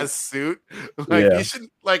metal ass suit. Like you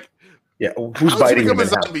shouldn't like. Yeah, who's biting become a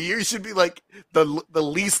zombie? You should be like the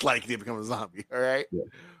least likely to become a zombie. All right. Yeah.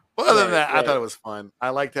 But other than that, I thought it was fun. I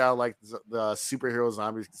liked how like the superhero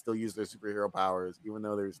zombies can still use their superhero powers, even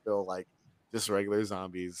though they're still like just regular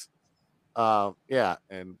zombies. And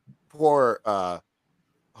poor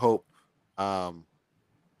Hope.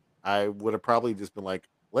 I would have probably just been like,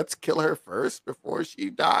 let's kill her first before she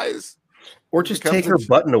dies. Or just take her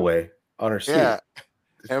button away on her suit. Yeah.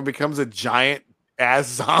 And it becomes a giant ass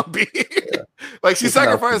zombie. Yeah. Like she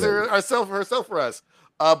sacrificed herself for us.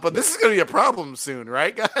 But this is gonna be a problem soon,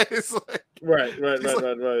 right, guys? Like, right.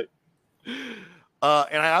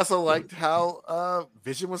 And I also liked how Vision for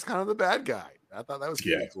Vision was kind of the bad guy. I thought that was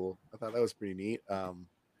pretty cool. I thought that was pretty neat. The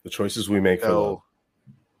choices we make though,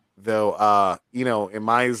 in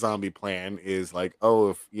my zombie plan is like,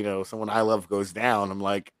 oh, if someone I love goes down, I'm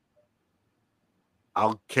like,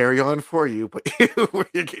 I'll carry on for you, but you're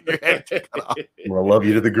getting your head cut off. I'll love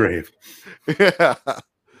you to the grave. Yeah.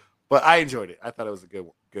 But I enjoyed it. I thought it was a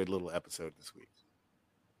good little episode this week.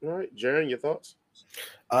 All right, Jaron, your thoughts?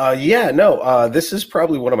 This is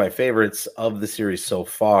probably one of my favorites of the series so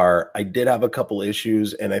far. I did have a couple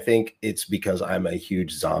issues, and I think it's because I'm a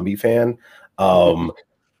huge zombie fan.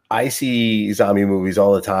 I see zombie movies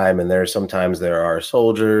all the time, and sometimes there are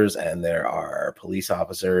soldiers and there are police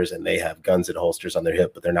officers, and they have guns and holsters on their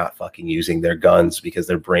hip, but they're not fucking using their guns because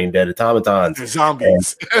they're brain dead automatons. They're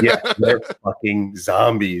zombies. And, they're fucking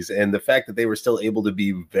zombies. And the fact that they were still able to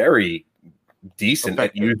be very decent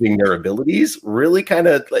at using their abilities really kind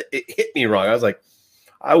of it hit me wrong. I was like,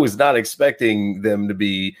 I was not expecting them to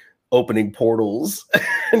be opening portals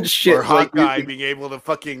and shit. Or Hawkeye being able to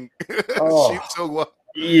fucking shoot so well.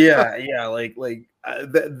 That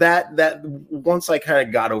once I kind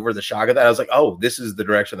of got over the shock of that, I was like, oh, this is the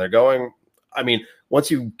direction they're going. I mean,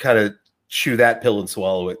 once you kind of chew that pill and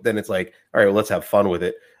swallow it, then it's like, all right, well, let's have fun with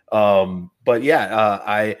it.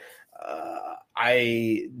 I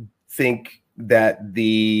think that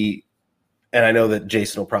and I know that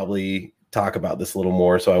Jason will probably talk about this a little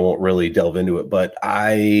more, so I won't really delve into it, but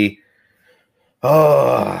the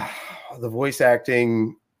voice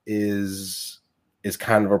acting is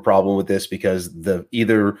kind of a problem with this because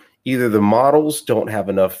either the models don't have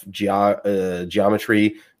enough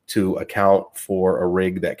geometry to account for a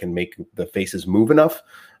rig that can make the faces move enough,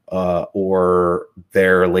 or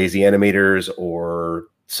they're lazy animators or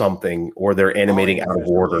something, or they're animating out of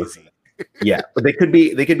order. Yeah, but they could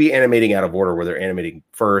be animating out of order where they're animating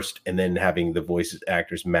first and then having the voice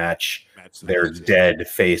actors match their dead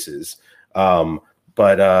faces. They're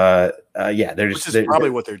just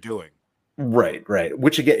probably what they're doing. Right.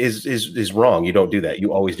 Which again is wrong. You don't do that.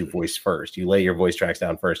 You always do voice first. You lay your voice tracks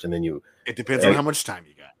down first, and then It depends on how much time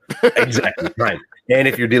you got. Exactly. Right. And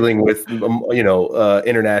if you're dealing with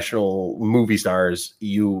international movie stars,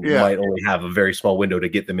 you might only have a very small window to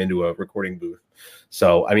get them into a recording booth.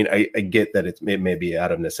 So I mean, I get that it may be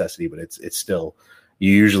out of necessity, but it's still.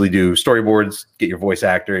 You usually do storyboards, get your voice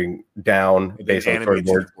acting down based on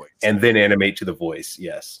storyboard, and then animate to the voice.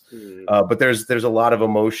 Yes. But there's a lot of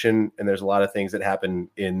emotion and there's a lot of things that happen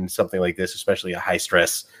in something like this, especially a high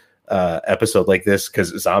stress episode like this, because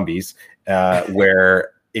zombies,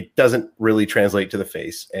 where it doesn't really translate to the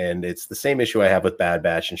face. And it's the same issue I have with Bad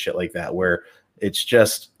Batch and shit like that, where it's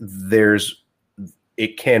just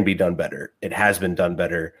it can be done better. It has been done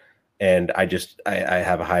better. And I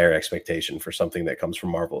have a higher expectation for something that comes from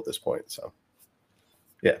Marvel at this point. So,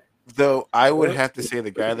 yeah. Though I would have to say the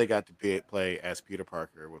guy that got to play as Peter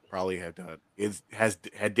Parker would probably have done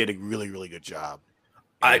did a really, really good job.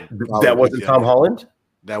 That wasn't Tom Holland?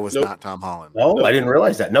 That was not Tom Holland. Oh, no. I didn't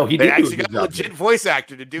realize that. No, they actually got a legit voice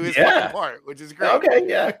actor to do his fucking part, which is great. Okay,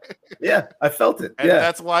 yeah. Yeah, I felt it. And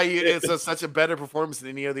that's why it's such a better performance than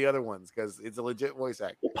any of the other ones, because it's a legit voice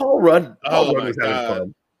actor. Well, Paul Rudd was having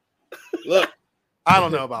fun. Look, I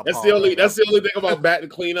don't know about that's Paul that's the only thing about Bat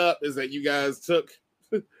and Clean Up is that you guys took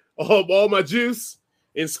all my juice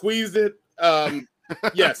and squeezed it.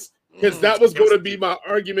 Yes. Because that was going to be my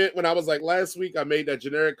argument when I was like last week. I made that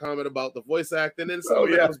generic comment about the voice acting, and some of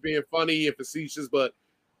it was being funny and facetious, but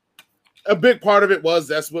a big part of it was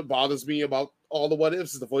that's what bothers me about all the what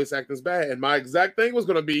ifs is the voice acting is bad. And my exact thing was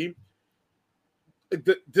going to be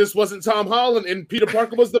this wasn't Tom Holland, and Peter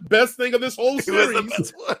Parker was the best thing of this whole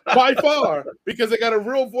series by far, because they got a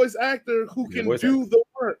real voice actor who can do the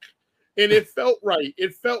work. And it felt right.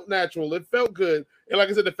 It felt natural. It felt good. And like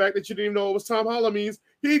I said, the fact that you didn't even know it was Tom Holland means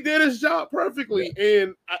he did his job perfectly. Yeah.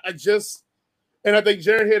 And I think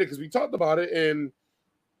Jared hit it because we talked about it. And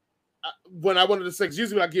when I wanted to say,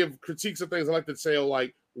 usually when I give critiques of things, I like to say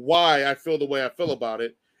like why I feel the way I feel about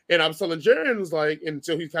it. And I was telling Jared, was like,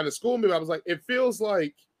 until he kind of schooled me, I was like, it feels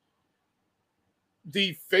like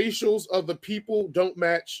the facials of the people don't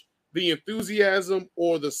match the enthusiasm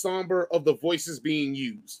or the somber of the voices being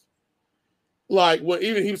used. Like when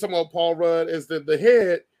even he was talking about Paul Rudd as the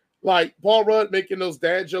head, like Paul Rudd making those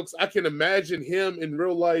dad jokes, I can imagine him in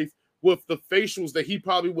real life with the facials that he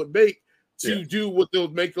probably would make to do what they'll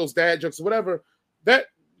make those dad jokes or whatever. That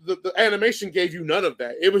the animation gave you none of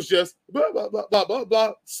that. It was just blah blah blah blah blah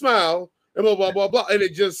blah, smile and blah blah blah blah, and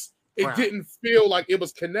it didn't feel like it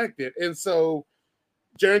was connected. And so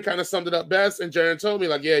Jaren kind of summed it up best. And Jaren told me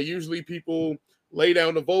like, yeah, usually people lay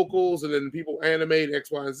down the vocals and then people animate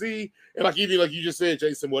X, Y, and Z. And like even like you just said,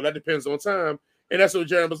 Jason, well, that depends on time. And that's what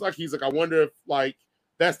Jared was like. He's like, I wonder if like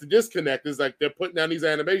that's the disconnect. Is like they're putting down these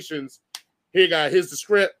animations. Here, guy, here's the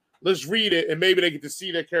script. Let's read it, and maybe they get to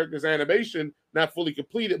see their character's animation, not fully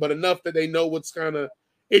completed, but enough that they know what's kind of.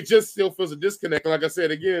 It just still feels a disconnect. And like I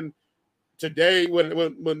said again today, when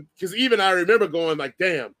because even I remember going like,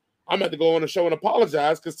 damn, I'm going to go on the show and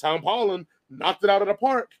apologize because Tom Holland knocked it out of the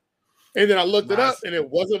park. And then I looked it up, and it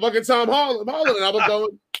wasn't fucking Tom Holland. And I was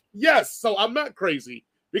going, yes. So I'm not crazy.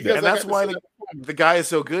 Because and that's why the guy is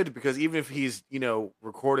so good, because even if he's,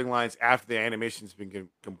 recording lines after the animation's been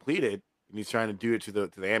completed and he's trying to do it to the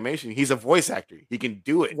animation, he's a voice actor. He can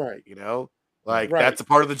do it, right? That's a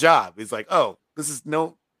part of the job. It's like, oh, this is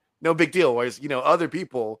no big deal. Whereas, other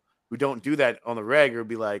people who don't do that on the reg would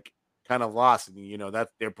be like kind of lost, and that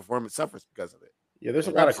their performance suffers because of it. Yeah, there's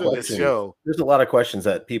a lot of questions. There's a lot of questions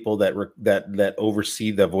that people that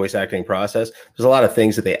oversee the voice acting process. There's a lot of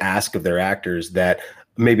things that they ask of their actors that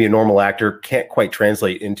maybe a normal actor can't quite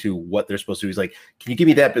translate into what they're supposed to do. He's like, can you give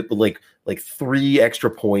me that, but like 3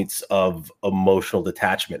 extra points of emotional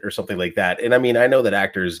detachment or something like that? And I mean, I know that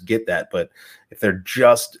actors get that, but if they're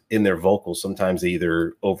just in their vocals, sometimes they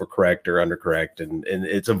either overcorrect or undercorrect. And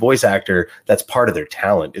it's a voice actor. That's part of their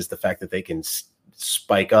talent, is the fact that they can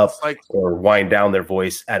spike up or wind down their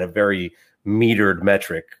voice at a very metered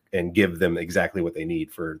metric and give them exactly what they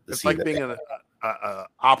need for the scene. It's like being an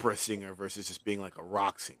opera singer versus just being like a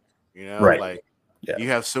rock singer, right? Like you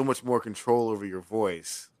have so much more control over your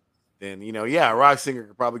voice than a rock singer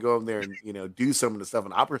could probably go in there and do some of the stuff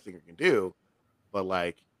an opera singer can do, but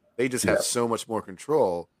like they just have so much more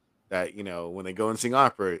control that when they go and sing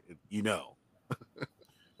opera,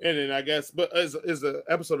 And then I guess, but as the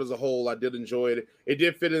episode as a whole, I did enjoy it. It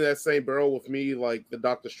did fit in that same barrel with me, like the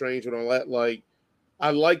Doctor Strange and all that. Like, I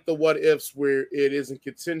like the what ifs where it isn't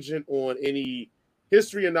contingent on any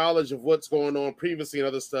history and knowledge of what's going on previously and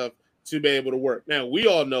other stuff to be able to work. Now, we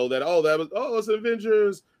all know that, it's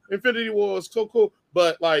Avengers, Infinity War, so cool.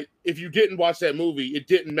 But like, if you didn't watch that movie, it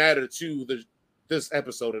didn't matter to this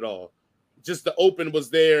episode at all. Just the open was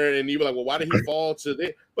there, and you were like, well, why did he fall to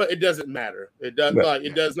there? But it doesn't matter. It does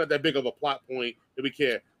not that big of a plot point that we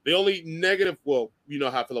care. The only negative, well, you know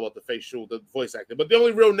how I feel about the voice acting, but the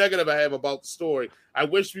only real negative I have about the story, I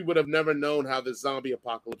wish we would have never known how the zombie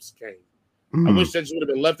apocalypse came. I wish that just would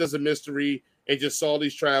have been left as a mystery and just saw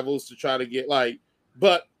these travels to try to get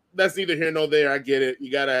but that's neither here nor there. I get it.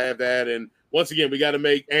 You got to have that. And once again, we got to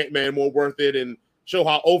make Ant-Man more worth it and show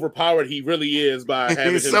how overpowered he really is by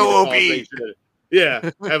having He's him so OP.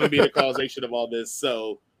 Yeah, having been the causation of all this.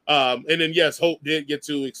 So, and then yes, Hope did get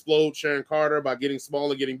to explode Sharon Carter by getting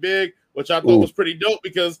small and getting big, which I thought was pretty dope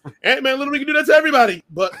because Ant-Man literally can do that to everybody.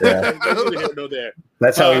 But there.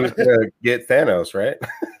 That's how he was gonna get Thanos, right?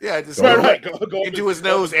 Yeah, just go into his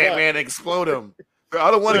nose, Ant-Man, explode him.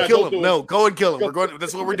 I don't want to kill him. No, go and kill him. We're going.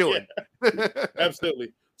 That's what we're doing. Yeah.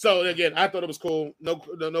 Absolutely. So again, I thought it was cool. No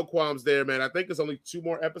qualms there, man. I think there's only 2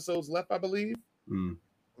 more episodes left, I believe.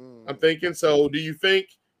 I'm thinking. So, do you think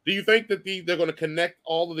that they're going to connect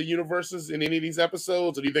all of the universes in any of these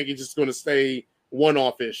episodes, or do you think it's just going to stay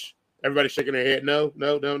one-off-ish? Everybody shaking their head. No.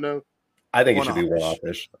 I think it should be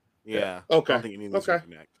one-off-ish. Yeah. Okay. I don't think it needs to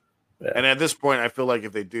connect. Yeah. And at this point, I feel like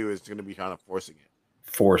if they do, it's going to be kind of forcing it.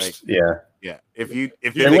 Forced. Like, yeah. If they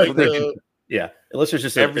unless there's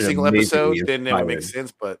just every single episode, then it would make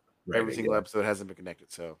sense. But every single episode hasn't been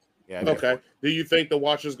connected. So. Yeah, okay. Do you think the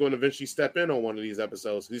Watcher's going to eventually step in on one of these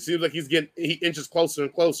episodes? It seems like he inches closer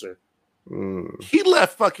and closer. He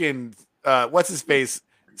let fucking what's his face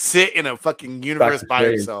sit in a fucking universe by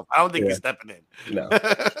himself. I don't think he's stepping in. No.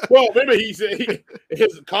 Well, remember his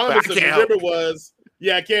comments was,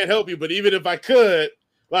 I can't help you, but even if I could,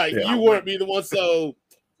 like you weren't be the one. So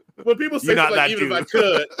when people say like even if I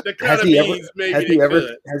could, that kind of means maybe they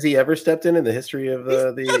could. Has he ever stepped in the history of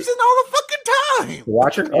the? He steps in all the fucking time.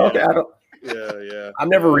 Watcher? Yeah. Okay, I don't. Yeah.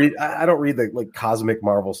 I don't read the like cosmic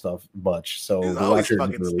Marvel stuff much, so he's the always Watcher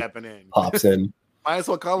fucking really stepping in. Pops in. Might as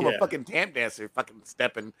well call him a fucking tap dancer, fucking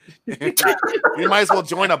stepping. You might as well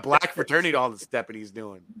join a black fraternity, all the stepping he's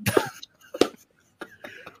doing.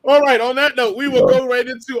 All right, on that note, we will go right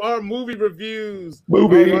into our movie reviews. All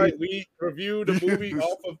right, we reviewed a movie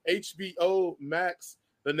off of HBO Max.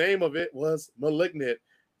 The name of it was Malignant.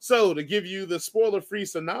 So, to give you the spoiler-free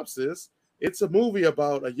synopsis, it's a movie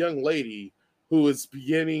about a young lady who is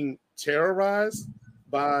beginning terrorized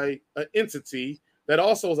by an entity that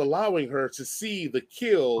also is allowing her to see the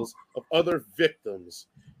kills of other victims.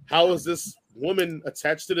 How is this woman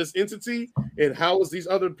attached to this entity? And how is these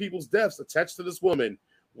other people's deaths attached to this woman?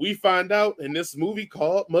 We find out in this movie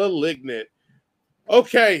called Malignant.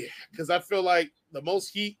 Okay, because I feel like the most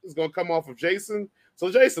heat is going to come off of Jason. So,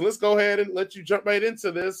 Jason, let's go ahead and let you jump right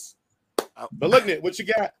into this. Malignant, what you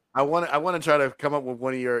got? I want to try to come up with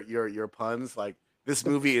one of your puns. Like, this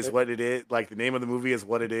movie is what it is. Like, the name of the movie is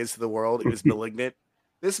what it is to the world. It is Malignant.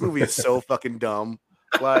 This movie is so fucking dumb.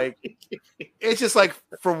 Like, it's just like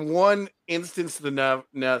from one instance to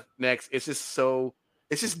the next, it's just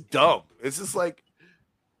dumb. It's just like,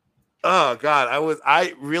 oh God,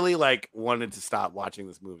 I really like wanted to stop watching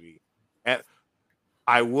this movie. And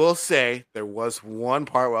I will say there was one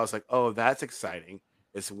part where I was like, oh, that's exciting.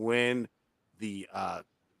 It's when the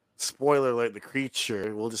spoiler alert, the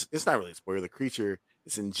creature, it's not really a spoiler, the creature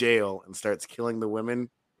is in jail and starts killing the women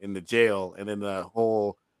in the jail, and then the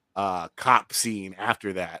whole cop scene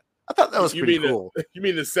after that. I thought that was pretty cool. You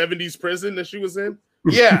mean the 70s prison that she was in?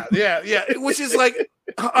 Yeah. Which is like,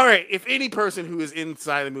 all right, if any person who is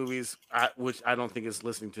inside the movies, which I don't think is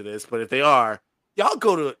listening to this, but if they are, y'all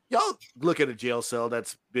look at a jail cell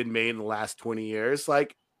that's been made in the last 20 years.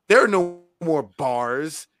 Like, there are no more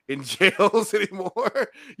bars in jails anymore.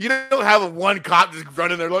 You don't have a one cop just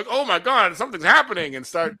running there like, oh my God, something's happening, and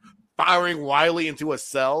start firing wildly into a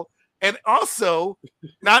cell. And also,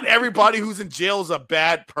 not everybody who's in jail is a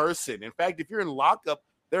bad person. In fact, if you're in lockup,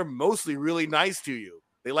 they're mostly really nice to you.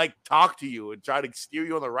 They like talk to you and try to steer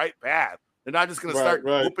you on the right path. They're not just going to start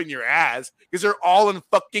whooping your ass because they're all in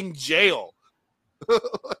fucking jail.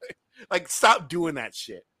 Like, stop doing that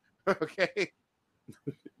shit. Okay.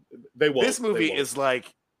 They won't. This movie is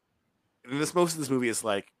like, most of this movie is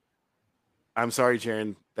like, I'm sorry,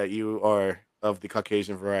 Jaren, that you are of the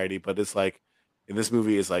Caucasian variety, but it's like, in this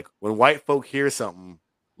movie is like, when white folk hear something,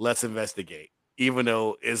 let's investigate, even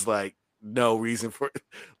though it's like no reason for it.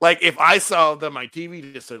 Like, if I saw that my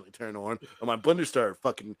TV just suddenly turned on and my blender started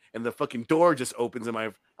fucking, and the fucking door just opens and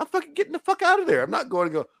I'm fucking getting the fuck out of there. I'm not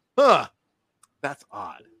going to go, that's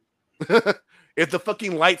odd. If the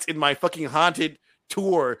fucking lights in my fucking haunted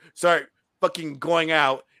tour start fucking going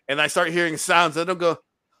out and I start hearing sounds, I don't go,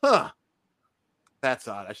 that's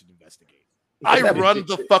odd. I should investigate. I run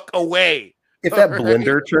the fuck away. If that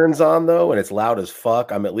blender turns on, though, and it's loud as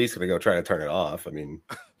fuck, I'm at least going to go try to turn it off. I mean,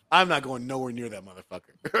 I'm not going nowhere near that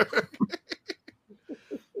motherfucker.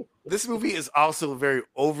 This movie is also very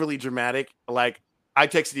overly dramatic. Like, I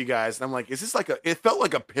texted you guys, and I'm like, is this like it felt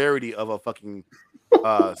like a parody of a fucking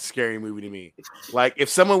scary movie to me. Like, if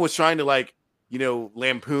someone was trying to, like, you know,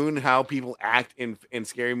 lampoon how people act in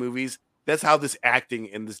scary movies, that's how this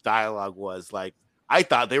acting and this dialogue was. Like, I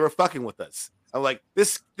thought they were fucking with us. I'm like,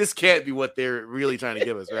 this can't be what they're really trying to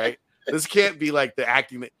give us, right? This can't be like the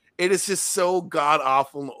acting. It is just so god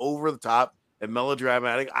awful and over the top and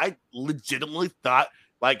melodramatic. I legitimately thought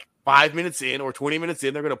like 5 minutes in or 20 minutes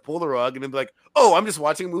in, they're going to pull the rug and then be like, oh, I'm just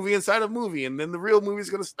watching a movie inside a movie. And then the real movie is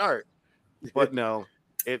going to start. But no,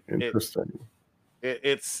 Interesting.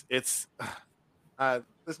 It's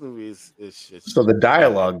this movie is shit. So the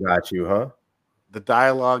dialogue got you, huh? The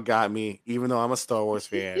dialogue got me, even though I'm a Star Wars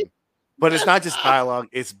fan. But it's not just dialogue;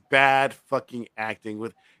 it's bad fucking acting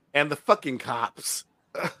and the fucking cops.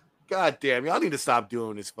 God damn, y'all need to stop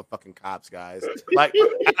doing this for fucking cops, guys. Like,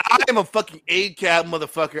 I am a fucking ACAB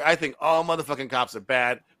motherfucker. I think all motherfucking cops are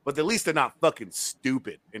bad, but at least they're not fucking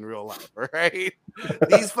stupid in real life, all right?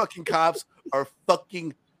 These fucking cops are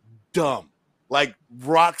fucking dumb. Like,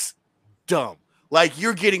 rocks dumb. Like,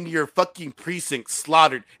 you're getting your fucking precinct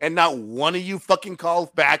slaughtered, and not one of you fucking calls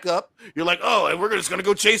back up. You're like, oh, and we're just going to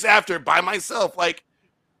go chase after it by myself. Like,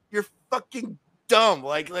 you're fucking dumb.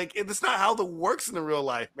 Like, it's not how that works in the real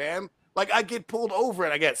life, man. Like, I get pulled over,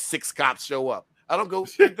 and I got 6 cops show up. I don't go,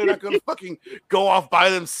 they're not going to fucking go off by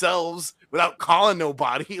themselves without calling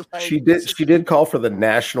nobody. Like, she did call for the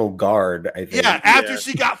National Guard, I think. Yeah, after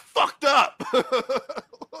she got fucked up.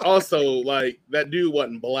 Also, like, that dude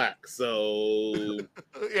wasn't black, so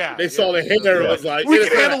yeah, they saw the hair. It was like, we it's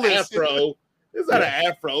can not handle an this. afro. It's not an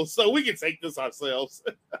afro, so we can take this ourselves.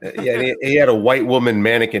 Yeah, and he had a white woman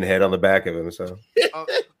mannequin head on the back of him. So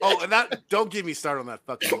and that, don't get me started on that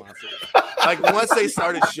fucking monster. Like, once they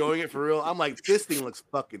started showing it for real, I'm like, this thing looks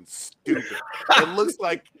fucking stupid. It looks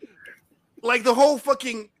like the whole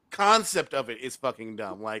fucking concept of it is fucking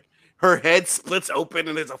dumb. Like, her head splits open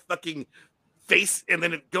and there's a fucking face, and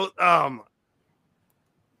then it goes.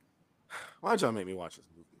 Why'd y'all make me watch this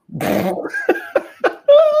movie?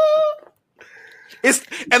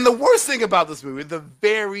 And the worst thing about this movie, the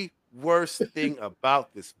very worst thing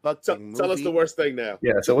about this fucking movie. Tell us the worst thing now.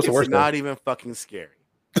 Yeah, so what's the worst thing? It's not thing? even fucking scary.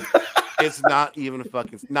 It's not even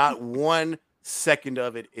not 1 second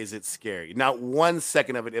of it is it scary. Not 1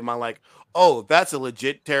 second of it am I like, oh, that's a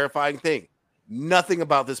legit terrifying thing. Nothing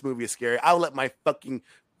about this movie is scary. I'll let my fucking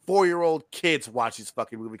 4-year-old kids watch this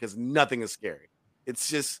fucking movie because nothing is scary. It's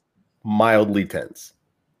just mildly tense.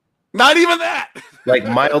 Not even that. Like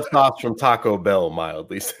mild sauce from Taco Bell,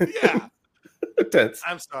 mildly. Yeah. Tense.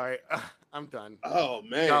 I'm sorry. I'm done. Oh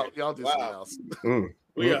man, y'all do something else.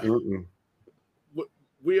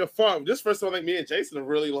 We are far. This first time, I think me and Jason are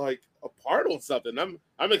really like apart on something.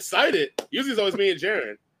 I'm excited. Usually, it's always me and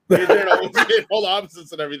Jaron. Me and Jaron always get polar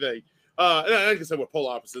opposites and everything. I can say we're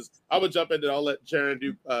polar opposites. I would jump in and I'll let Jaron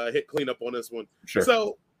do hit cleanup on this one. Sure.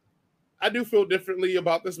 So I do feel differently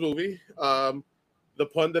about this movie. The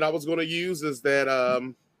pun that I was going to use is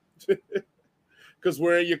that because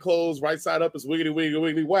wearing your clothes right side up is wiggity wiggity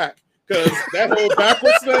wiggity whack. Because that whole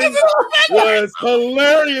backwards thing was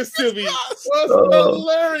hilarious to me.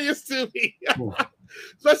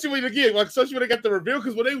 Especially when they got the reveal.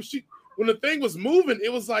 Because when the thing was moving,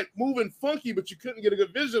 it was like moving funky, but you couldn't get a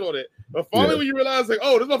good vision on it. But finally, when you realize, like,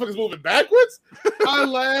 oh, this motherfucker's moving backwards, I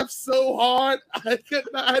laughed so hard. I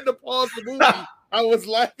had to pause the movie. I was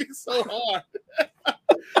laughing so hard.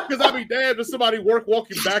 Because I'd be damned if somebody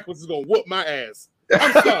walking backwards is going to whoop my ass.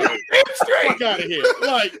 I'm sorry. Straight. Fuck out of here.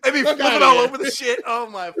 Like, and be flipping all over the shit. Oh,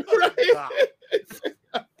 my God.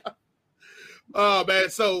 Oh, man.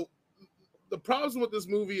 So the problem with this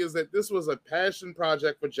movie is that this was a passion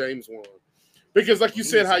project for James Wan. Because like you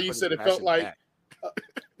said, how you said it felt like,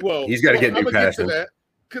 well, he's got to get new passion.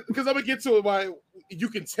 Because I'm going to get to it why you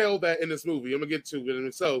can tell that in this movie. I'm going to get to it.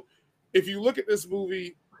 And so if you look at this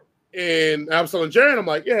movie, and I was telling Jaron, I'm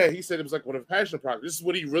like, yeah, he said it was like one of a passion project. This is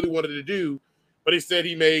what he really wanted to do. But he said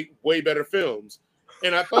he made way better films.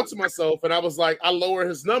 And I thought to myself, and I was like, I lowered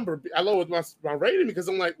his number. I lowered my rating because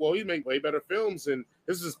I'm like, well, he made way better films. And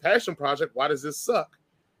this is his passion project. Why does this suck?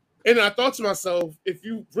 And I thought to myself, if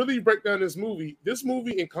you really break down this movie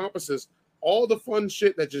encompasses all the fun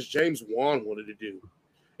shit that just James Wan wanted to do.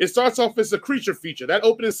 It starts off as a creature feature. That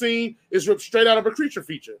opening scene is ripped straight out of a creature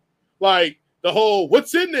feature. Like the whole,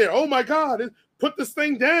 what's in there? Oh my God. Put this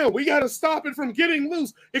thing down. We got to stop it from getting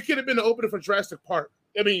loose. It could have been the opening for Jurassic Park.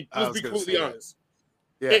 I mean, let's be completely honest.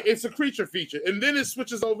 Yeah. It's a creature feature. And then it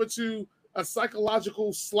switches over to a psychological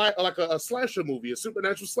a slasher movie, a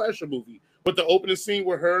supernatural slasher movie, with the opening scene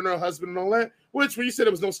with her and her husband and all that, which when you said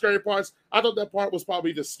there was no scary parts, I thought that part was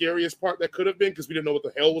probably the scariest part that could have been because we didn't know what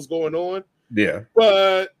the hell was going on. Yeah.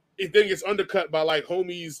 But it then gets undercut by like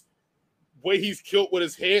homie's way he's killed with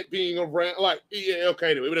his head being around. Like, yeah, okay,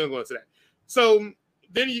 anyway, we don't go into that. So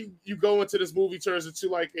then you go into this movie, turns into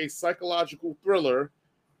like a psychological thriller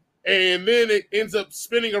and then it ends up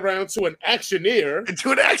spinning around to an actioneer,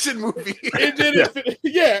 into an action movie, and then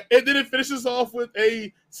and then it finishes off with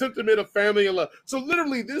a sentiment of family and love. So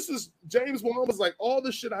literally, this is James Wan was like, all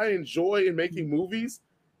the shit I enjoy in making movies,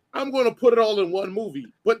 I'm going to put it all in one movie.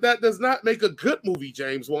 But that does not make a good movie,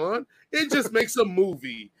 James Wan. It just makes a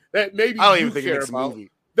movie that maybe I don't you even think care it makes about. a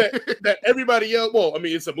movie. That everybody else, well, I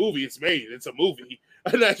mean, it's a movie, it's made, it's a movie,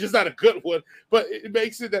 and that's just not a good one. But it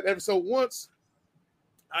makes it that so once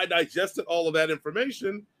I digested all of that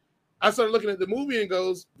information, I started looking at the movie and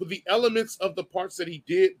goes, well, the elements of the parts that he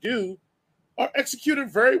did do are executed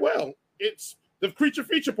very well. It's the creature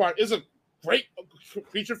feature part is a great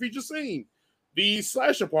creature feature scene. The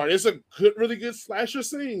slasher part is a good, really good slasher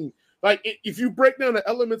scene. Like if you break down the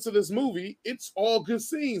elements of this movie, it's all good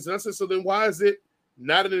scenes. And I said, so then why is it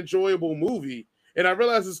not an enjoyable movie? And I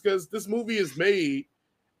realized it's because this movie is made,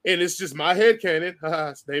 and it's just my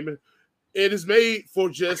headcanon. It is made for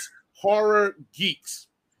just horror geeks.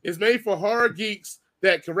 It's made for horror geeks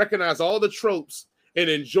that can recognize all the tropes and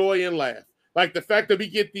enjoy and laugh. Like the fact that we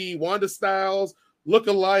get the Wanda Styles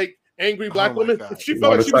look-alike angry black woman. She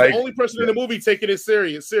felt like she was the only person in the movie taking it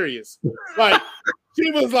serious. Like she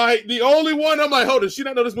was like the only one. I'm like, hold on, she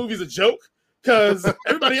not know this movie's a joke? Because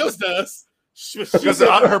everybody else does. Because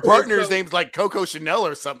her partner's name's like Coco Chanel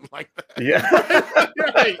or something like that. Yeah.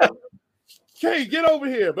 Right. Okay, get over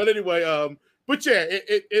here. But anyway, but yeah,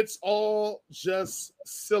 it's all just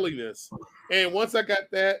silliness. And once I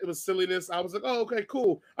got that, it was silliness. I was like, oh, okay,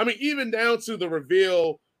 cool. I mean, even down to the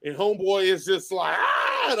reveal, and Homeboy is just like,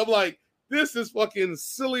 and I'm like, this is fucking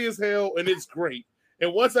silly as hell, and it's great.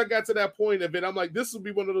 And once I got to that point of it, I'm like, this will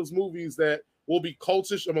be one of those movies that will be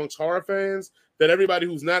cultish amongst horror fans, that everybody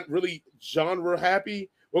who's not really genre happy,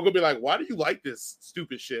 we're going to be like, why do you like this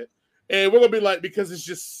stupid shit? And we're going to be like, because it's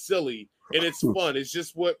just silly and it's fun. It's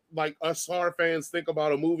just what like us horror fans think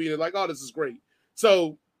about a movie, and they're like, oh, this is great.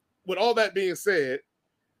 So with all that being said,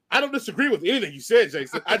 I don't disagree with anything you said,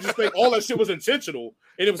 Jason. I just think all that shit was intentional,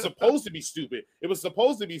 and it was supposed to be stupid. It was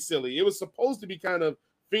supposed to be silly. It was supposed to be kind of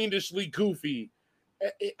fiendishly goofy.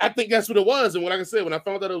 I think that's what it was. And like I said, when I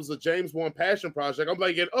found out it was a James Wan passion project, I'm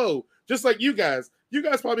like, oh, just like you guys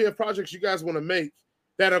probably have projects you guys want to make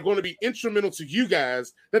that are going to be instrumental to you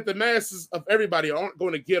guys that the masses of everybody aren't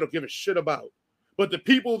going to get or give a shit about. But the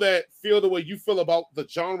people that feel the way you feel about the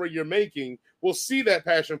genre you're making will see that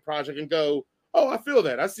passion project and go, oh, I feel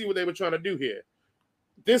that. I see what they were trying to do here.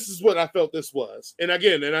 This is what I felt this was. And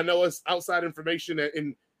again, and I know it's outside information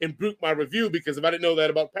in my review, because if I didn't know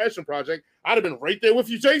that about Passion Project, I'd have been right there with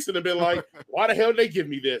you, Jason, and been like, why the hell did they give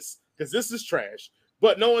me this? Because this is trash.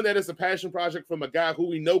 But knowing that it's a passion project from a guy who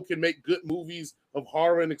we know can make good movies of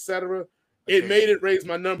horror and etc., it made it raise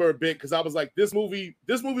my number a bit, because I was like, this movie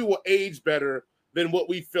will age better than what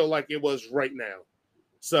we feel like it was right now.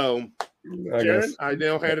 So, Jaron, I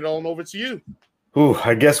now hand it on over to you. Ooh,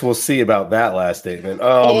 I guess we'll see about that last statement.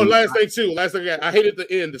 Last thing too. I hated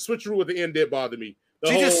the end. The switcheroo at the end did bother me.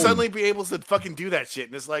 She just suddenly be able to fucking do that shit,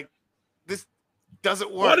 and it's like, this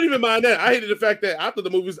doesn't work. Well, I didn't even mind that. I hated the fact that after the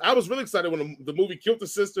movies, I was really excited when the movie killed the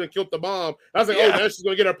sister and killed the mom. I was like, oh, now she's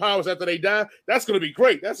going to get her powers after they die. That's going to be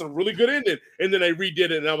great. That's a really good ending. And then they redid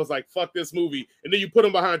it, and I was like, fuck this movie. And then you put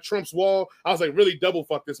them behind Trump's wall. I was like, really double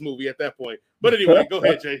fuck this movie at that point. But anyway, go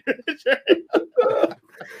ahead, Jay.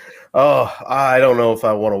 Oh, I don't know if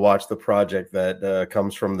I want to watch the project that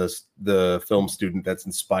comes from the film student that's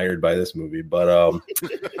inspired by this movie, but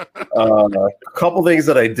a couple things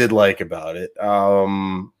that I did like about it.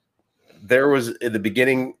 There was in the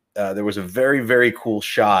beginning, there was a very, very cool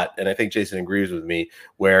shot, and I think Jason agrees with me,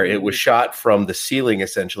 where it was shot from the ceiling,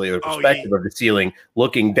 essentially, the perspective of the ceiling,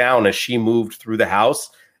 looking down as she moved through the house.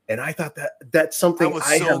 And I thought that's something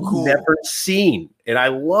I have never seen, and I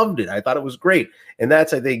loved it. I thought it was great, and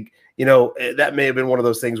that's, I think, that may have been one of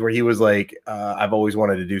those things where he was like, I've always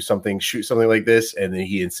wanted to do shoot something like this, and then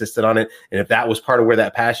he insisted on it. And if that was part of where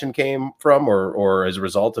that passion came from, or as a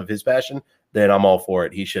result of his passion, then I'm all for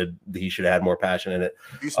it. He should add more passion in it.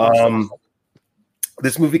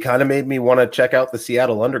 This movie kind of made me want to check out the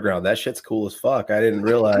Seattle Underground. That shit's cool as fuck. I didn't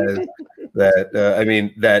realize that.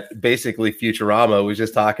 That basically Futurama was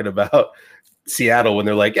just talking about Seattle when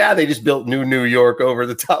they're like, yeah, they just built New York over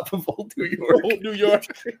the top of old New York. Old New York.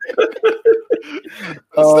 It's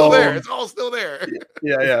still there. It's all still there.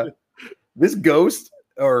 Yeah. This ghost,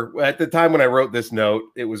 or at the time when I wrote this note,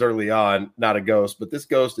 it was early on, not a ghost, but this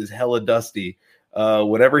ghost is hella dusty.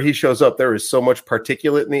 Whenever he shows up, there is so much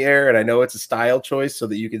particulate in the air, and I know it's a style choice so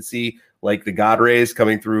that you can see like the God rays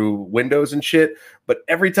coming through windows and shit. But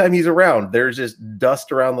every time he's around, there's just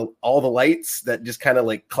dust around all the lights that just kind of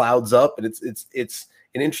like clouds up, and it's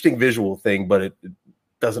an interesting visual thing. But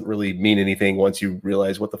doesn't really mean anything once you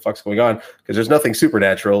realize what the fuck's going on, because there's nothing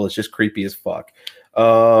supernatural. It's just creepy as fuck.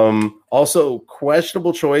 Also,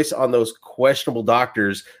 questionable choice on those questionable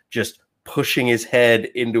doctors just pushing his head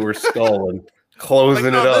into her skull and closing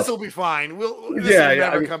it up. This will be fine. This will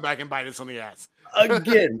never come back and bite us on the ass.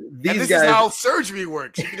 Again, this is how surgery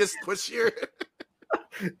works. You can just push your...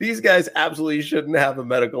 These guys absolutely shouldn't have a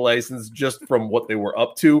medical license just from what they were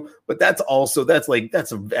up to, but that's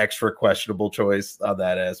an extra questionable choice on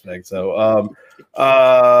that aspect. So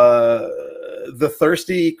the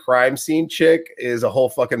thirsty crime scene chick is a whole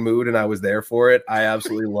fucking mood, and I was there for it. I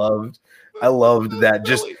absolutely loved that.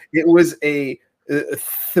 Just it was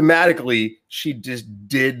thematically, she just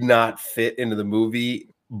did not fit into the movie,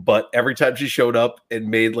 but every time she showed up and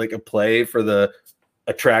made like a play for the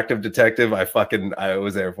attractive detective, I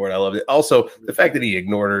was there for it. I loved it. Also, the fact that he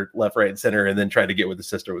ignored her left, right, and center and then tried to get with the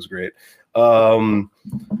sister was great.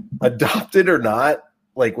 Adopted or not,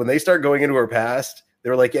 like when they start going into her past, they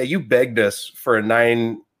were like, yeah, you begged us for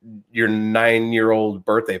your 9-year-old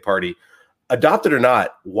birthday party. Adopted or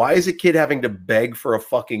not, why is a kid having to beg for a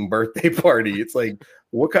fucking birthday party? It's like,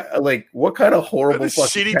 what kind of horrible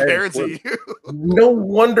fucking shitty parents are you? No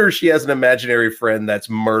wonder she has an imaginary friend that's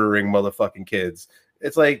murdering motherfucking kids.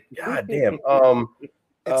 It's like, god damn.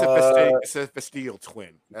 It's a Bastille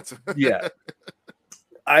twin. That's yeah.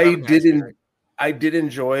 I did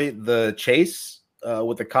enjoy the chase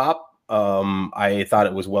with the cop. I thought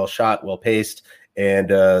it was well shot, well paced, and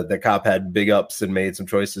the cop had big ups and made some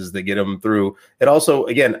choices that get him through. And also,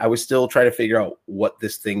 again, I was still trying to figure out what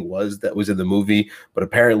this thing was that was in the movie, but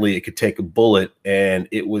apparently it could take a bullet, and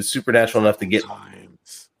it was supernatural enough to get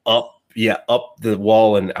up the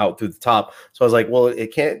wall and out through the top. So I was like, well,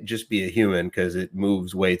 it can't just be a human because it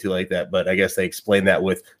moves way too like that. But I guess they explain that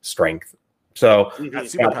with strength. So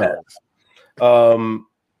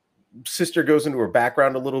sister goes into her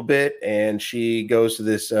background a little bit, and she goes to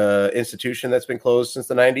this institution that's been closed since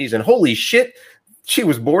the 90s, and holy shit, she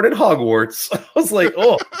was born in Hogwarts. I was like,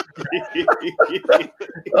 oh.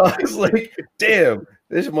 I was like, damn,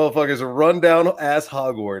 this motherfucker's a rundown ass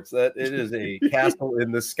Hogwarts. That it is a castle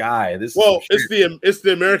in the sky. It's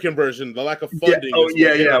the American version. The lack of funding.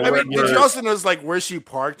 Yeah. I mean, did you also notice like where she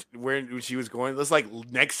parked, where she was going? It was like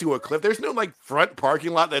next to a cliff. There's no like front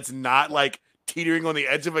parking lot that's not like teetering on the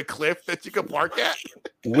edge of a cliff that you can park at.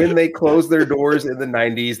 When they closed their doors in the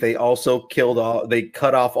 90s, they also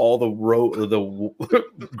cut off all the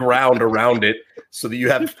ground around it so that you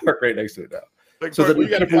have to park right next to it now. Like, so you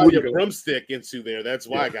got to put your broomstick into there. That's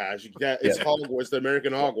why, guys. It's Hogwarts, the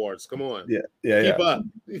American Hogwarts. Come on. Keep up.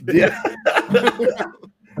 Yeah.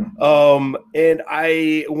 And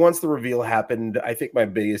once the reveal happened, I think my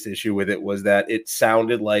biggest issue with it was that it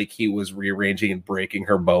sounded like he was rearranging and breaking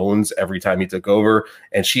her bones every time he took over,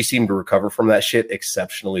 and she seemed to recover from that shit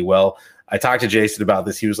exceptionally well. I talked to Jason about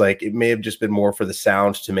this. He was like, it may have just been more for the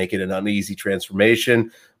sound to make it an uneasy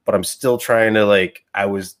transformation, but I'm still trying to I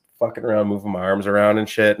was fucking around, moving my arms around and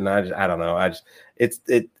shit, and I don't know.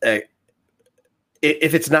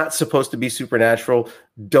 If it's not supposed to be supernatural,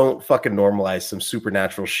 don't fucking normalize some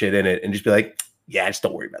supernatural shit in it and just be like, yeah, just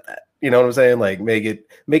don't worry about that. You know what I'm saying? Like, make it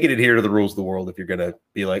adhere to the rules of the world if you're gonna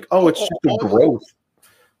be like, oh, it's just a growth.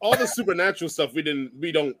 All the supernatural stuff we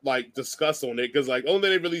don't like discuss on it, because like only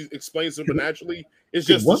thing they really explain supernaturally is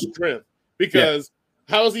just the strength. Because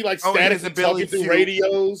how is he like static talking through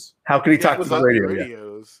radios? How can he talk through the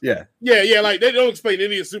radios? Yeah. Like they don't explain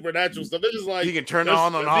any of the supernatural stuff. They're just like, he can turn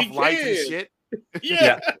on and off lights and shit.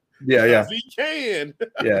 Yeah. He can.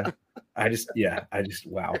 I just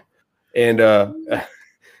wow. And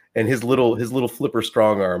his little flipper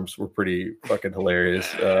strong arms were pretty fucking hilarious.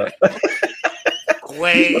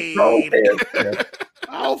 Quaid.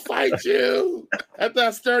 I'll fight you at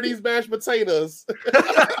the sturdy mashed potatoes.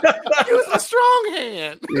 Use a strong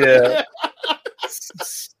hand. Yeah.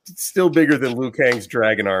 Still bigger than Liu Kang's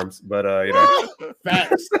dragon arms, but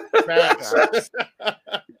Facts.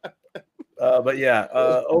 But yeah,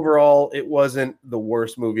 overall, it wasn't the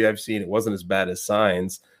worst movie I've seen. It wasn't as bad as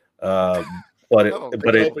Signs, but it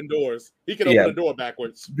open doors. He can open a door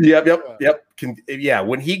backwards. Yep.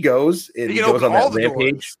 When he goes on that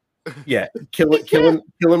rampage, killing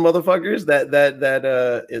motherfuckers. That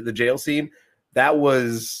the jail scene, that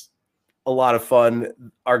was a lot of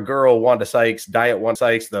fun. Our girl Diet Wanda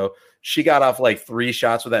Sykes, though, she got off like 3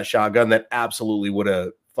 shots with that shotgun that absolutely would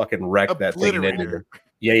have fucking wrecked that thing.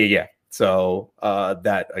 Yeah. So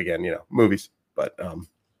that again, movies, but I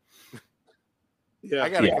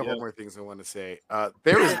got a couple more things I want to say.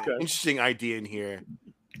 There was an interesting idea in here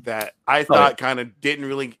that I thought kind of didn't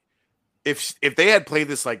really. if they had played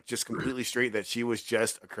this like just completely straight, that she was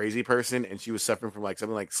just a crazy person and she was suffering from like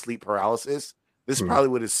something like sleep paralysis, this probably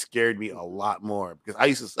would have scared me a lot more, because I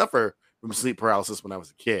used to suffer from sleep paralysis when I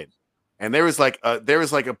was a kid. And there was like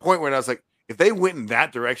a point where I was like, if they went in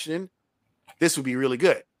that direction, this would be really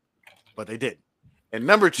good. But they didn't. And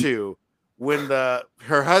number two, when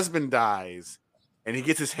her husband dies and he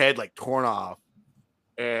gets his head like torn off,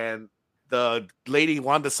 and the lady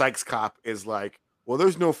Wanda Sykes cop is like, well,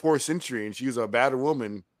 there's no forced entry and she's a bad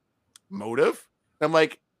woman motive. And I'm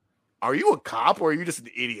like, are you a cop or are you just an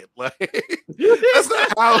idiot? Like, that's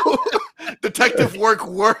not how detective work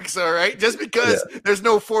works, all right? Just because there's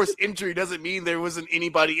no forced entry doesn't mean there wasn't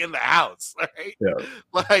anybody in the house, right? Yeah.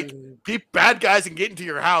 Like, bad guys can get into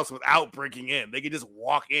your house without breaking in. They can just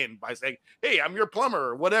walk in by saying, hey, I'm your plumber,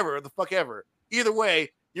 or whatever the fuck ever. Either way,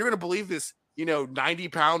 you're going to believe this,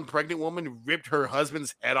 90-pound pregnant woman who ripped her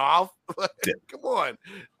husband's head off? Like, come on.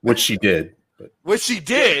 Which she did. But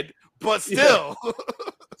still. Yeah.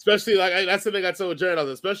 Especially like that's the thing I told Jared,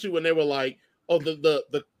 especially when they were like, oh,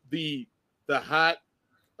 the hot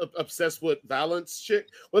obsessed with violence chick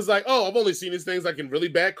was like, oh, I've only seen these things like in really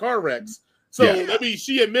bad car wrecks. So I mean,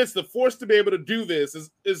 she admits the force to be able to do this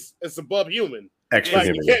is above human. Extra like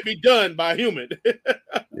human. It can't be done by a human.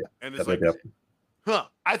 And it's like,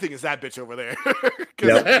 I think it's that bitch over there.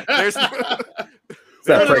 There's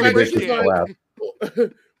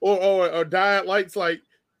or Diet Light's like,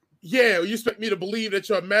 yeah, you expect me to believe that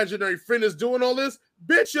your imaginary friend is doing all this?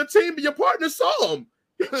 Bitch, your partner saw him.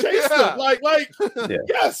 He chased him. Like,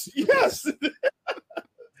 yes.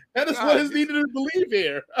 That is what is needed to believe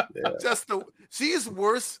here. She is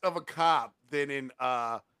worse of a cop than in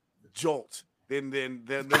Jolt, than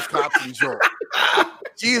those cops in Jolt.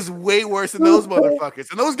 She is way worse than those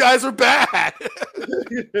motherfuckers, and those guys are bad.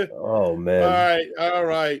 Oh man! All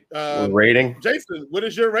right. Rating, Jason, what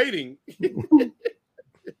is your rating?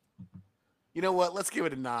 You know what? Let's give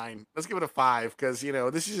it a 9. Let's give it a 5, because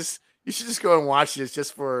this is just, you should just go and watch this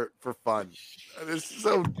just for fun. It's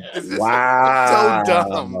so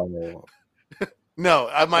dumb.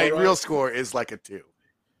 No, my real score is like a 2.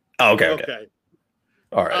 Oh, okay.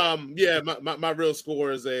 All right. Yeah, my real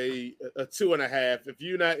score is a 2.5. If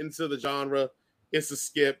you're not into the genre, it's a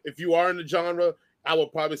skip. If you are in the genre, I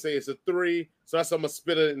would probably say it's a 3. So that's, I'm gonna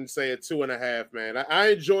spit it and say a 2.5. Man,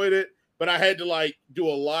 I enjoyed it, but I had to like do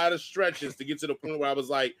a lot of stretches to get to the point where I was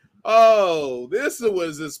like, oh, this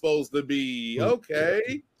is it's supposed to be.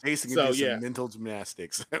 Okay. Basically, some mental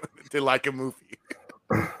gymnastics to like a movie.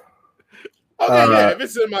 Okay, if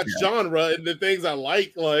it's in my genre and the things I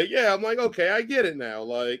like, I'm like, okay, I get it now.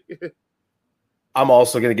 Like, I'm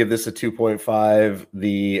also gonna give this a 2.5.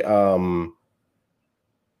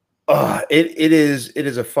 It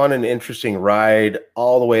is a fun and interesting ride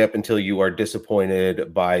all the way up until you are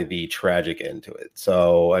disappointed by the tragic end to it.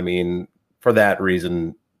 So, I mean, for that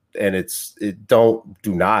reason, and do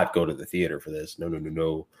not go to the theater for this. No. Get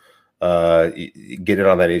it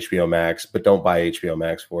on that HBO Max, but don't buy HBO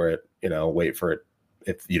Max for it. Wait for it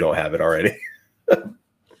if you don't have it already.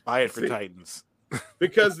 Buy it for Titans.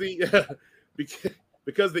 because the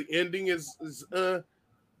ending is I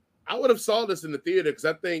would have saw this in the theater, because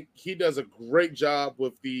I think he does a great job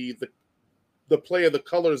with the play of the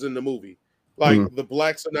colors in the movie. Like the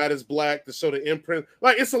blacks are not as black to show the imprint.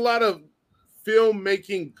 Like, it's a lot of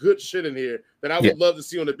filmmaking good shit in here that I would love to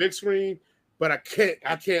see on the big screen, but I can't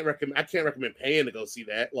recommend paying to go see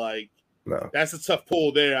that. Like, no. That's a tough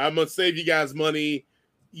pull there. I'm gonna save you guys money.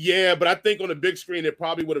 Yeah, but I think on the big screen it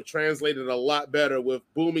probably would have translated a lot better with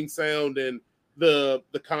booming sound and the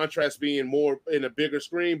contrast being more in a bigger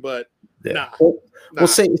screen. But Well,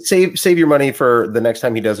 save your money for the next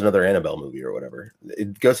time he does another Annabelle movie or whatever.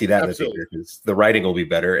 Go see that in the theater, because the writing will be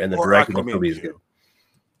better and the directing will be as good.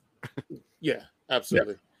 Yeah,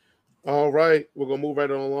 absolutely. Yeah. All right, we're gonna move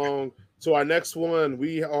right along to our next one.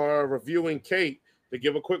 We are reviewing Kate. To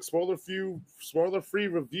give a quick spoiler-free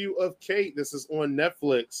review of Kate, this is on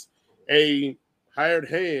Netflix. A hired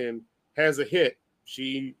hand has a hit.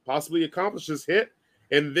 She possibly accomplishes hit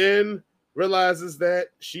and then realizes that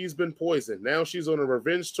she's been poisoned. Now she's on a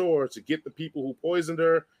revenge tour to get the people who poisoned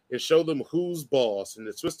her and show them who's boss. And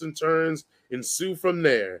the twists and turns ensue from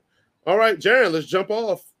there. All right, Jared, let's jump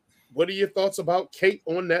off. What are your thoughts about Kate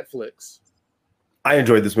on Netflix? I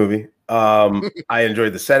enjoyed this movie. I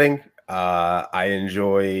enjoyed the setting. I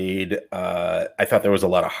thought there was a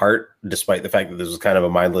lot of heart, despite the fact that this was kind of a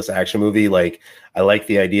mindless action movie. Like, I like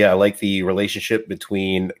the idea. I like the relationship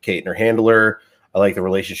between Kate and her handler. I like the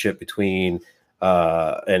relationship between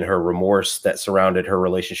and her remorse that surrounded her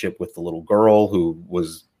relationship with the little girl who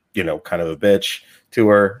was, kind of a bitch to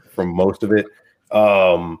her from most of it.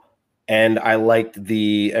 And I liked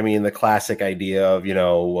the classic idea of,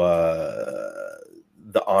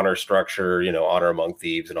 the honor structure, honor among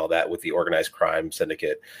thieves and all that with the organized crime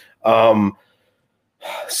syndicate. Some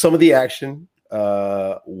of the action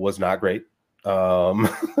was not great. And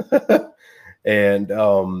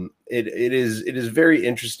it is very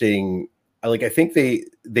interesting. I think they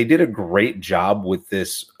did a great job with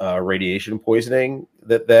this radiation poisoning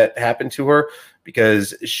that happened to her,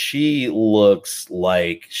 because she looks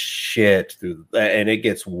like shit and it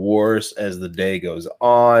gets worse as the day goes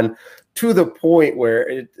on, to the point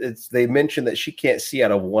where they mentioned that she can't see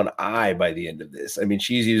out of one eye by the end of this. I mean,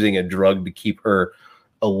 she's using a drug to keep her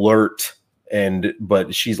alert,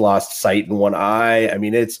 but she's lost sight in one eye. I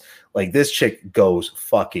mean, it's like this chick goes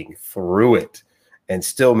fucking through it and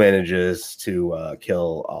still manages to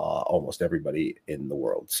kill almost everybody in the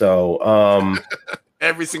world. So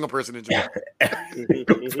every single person in Japan. Every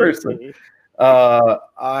single person. I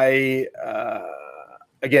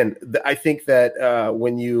think that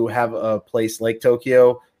when you have a place like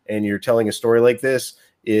Tokyo and you're telling a story like this,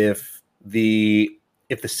 if the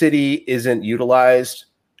city isn't utilized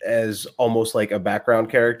as almost like a background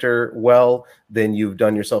character, well, then you've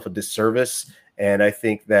done yourself a disservice. And I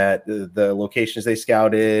think that the locations they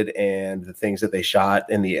scouted and the things that they shot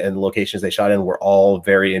and the locations they shot in were all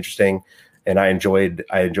very interesting. And I enjoyed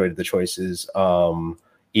the choices,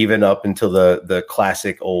 even up until the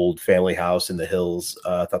classic old family house in the hills.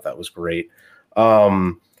 I thought that was great.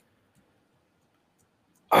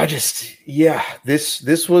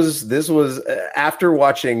 This was after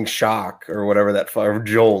watching Shock or whatever that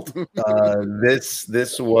Jolt.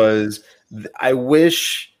 This was. I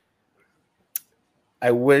wish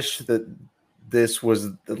that this was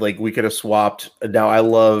like we could have swapped. Now I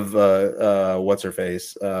love what's her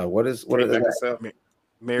face. What is that?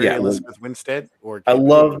 Mary Elizabeth Winstead, or I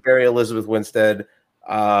love Mary Elizabeth Winstead.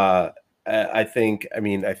 I think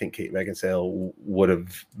Kate Beckinsale would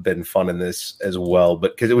have been fun in this as well,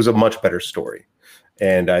 but because it was a much better story,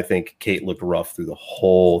 and I think Kate looked rough through the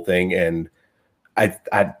whole thing, and I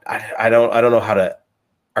don't know how to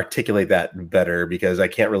articulate that better, because I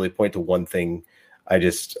can't really point to one thing. I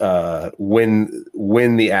just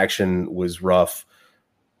when the action was rough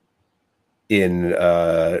in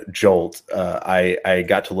Jolt, I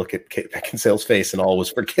got to look at Kate Beckinsale's face and all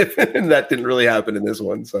was forgiven, and that didn't really happen in this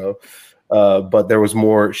one. So, but there was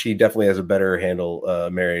more. She definitely has a better handle.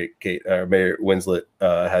 Mary Winslet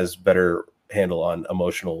has better handle on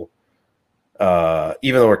emotional.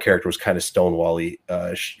 Even though her character was kind of stonewally,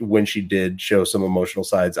 when she did show some emotional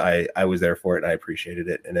sides, I was there for it and I appreciated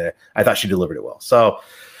it, and I thought she delivered it well. So,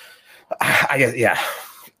 I guess, yeah.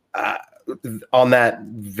 On that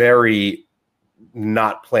very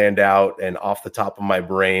not planned out and off the top of my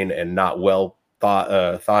brain and not well thought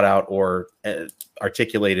out or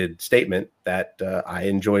articulated statement, that I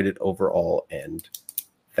enjoyed it overall, and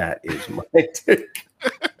that is my take.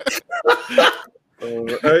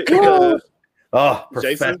 Professional.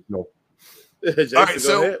 Jason, all right,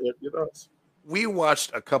 so ahead with your thoughts. We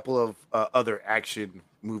watched a couple of other action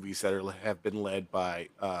movies that have been led by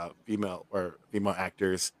female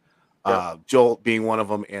actors. Jolt being one of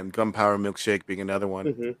them, and Gunpowder Milkshake being another one.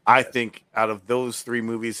 Mm-hmm. I think out of those three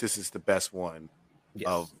movies, this is the best one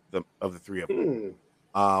of the three of them.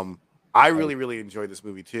 I really, really enjoyed this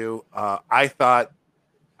movie too. I thought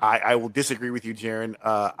I will disagree with you, Jaron.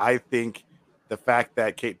 I think the fact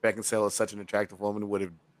that Kate Beckinsale is such an attractive woman would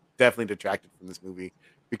have definitely detracted from this movie,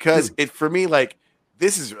 because for me, like,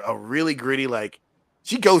 this is a really gritty, like,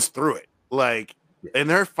 she goes through it, like, and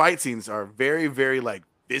her fight scenes are very, very, like,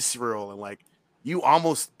 visceral, and like you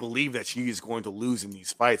almost believe that she is going to lose in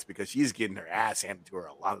these fights because she's getting her ass handed to her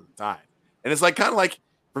a lot of the time. And it's like kind of like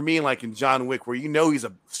for me, like in John Wick, where he's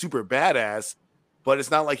a super badass, but it's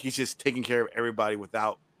not like he's just taking care of everybody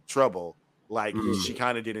without trouble, like she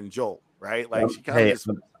kind of did in Jolt, right? Like she kind of.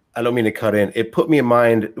 I don't mean to cut in. It put me in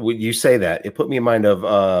mind when you say that. It put me in mind of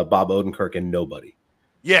Bob Odenkirk in Nobody.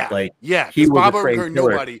 Yeah, he was Bob Odenkirk.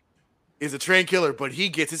 Nobody is a trained killer, but he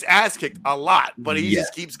gets his ass kicked a lot, but he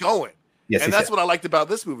just keeps going. Yes, and that's what I liked about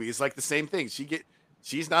this movie. It's like the same thing.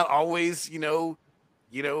 She's not always, fighting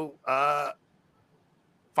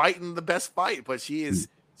the best fight, but she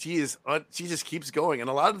just keeps going. And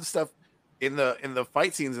a lot of the stuff in the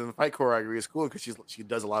fight scenes and the fight choreography is cool because she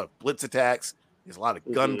does a lot of blitz attacks. There's a lot of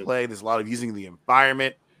gunplay. There's a lot of using the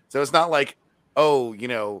environment. So it's not like,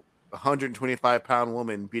 125-pound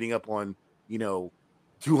woman beating up on,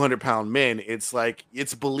 200-pound men. It's like,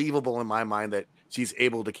 it's believable in my mind that she's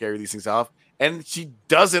able to carry these things off. And she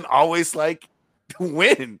doesn't always like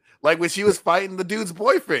win. Like when she was fighting the dude's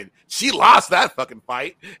boyfriend, she lost that fucking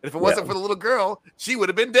fight. And if it wasn't for the little girl, she would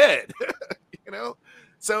have been dead. You know?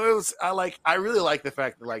 So it was, I really like the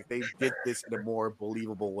fact that like they did this in a more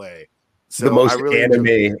believable way. So the most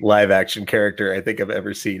anime live action character I think I've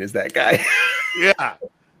ever seen is that guy. Yeah.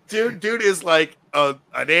 Dude is like an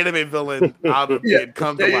anime villain out of it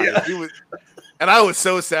come to life. He was, and I was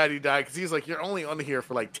so sad he died because he's like, you're only on here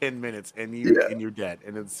for like 10 minutes and you're dead.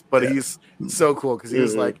 And he's so cool because he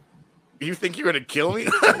was like, you think you're gonna kill me?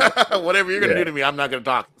 Whatever you're gonna do to me, I'm not gonna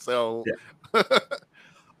talk. So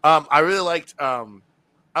I really liked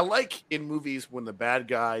I like in movies when the bad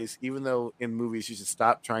guys, even though in movies you should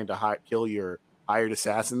stop trying to kill your hired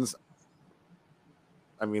assassins.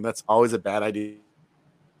 I mean, that's always a bad idea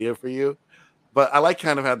for you. But I like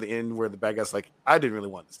kind of how the end where the bad guy's like, I didn't really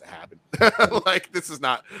want this to happen. Like, this is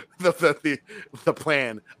not the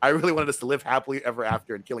plan. I really wanted us to live happily ever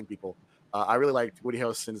after and killing people. I really liked Woody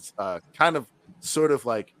Harrelson's kind of sort of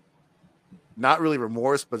like not really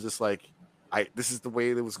remorse, but just like, this is the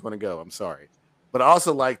way it was going to go. I'm sorry. But I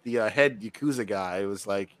also like the head Yakuza guy. It was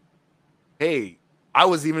like, hey, I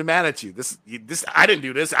wasn't even mad at you. This I didn't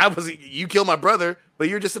do this. You killed my brother, but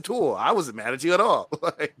you're just a tool. I wasn't mad at you at all.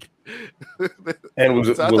 Like, and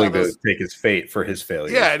was willing to take his fate for his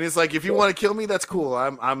failure. Yeah, and it's like, if you want to kill me, that's cool.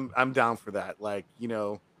 I'm down for that. Like, you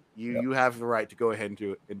know, you have the right to go ahead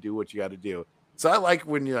and do what you got to do. So I like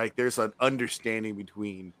when you're like, there's an understanding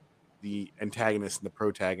between the antagonist and the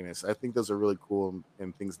protagonist. I think those are really cool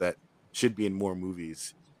and things that should be in more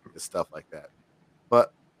movies and stuff like that.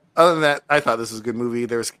 But other than that, I thought this was a good movie.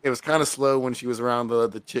 It was kind of slow when she was around the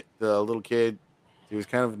little kid. She was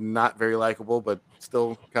kind of not very likable, but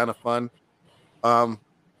still kind of fun. But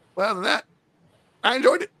other than that, I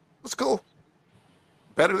enjoyed it. It was cool.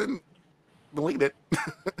 Better than Malignant.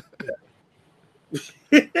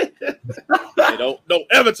 Hey, don't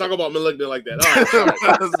ever talk about Malignant like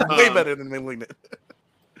that. Way better than Malignant.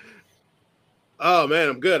 Oh man,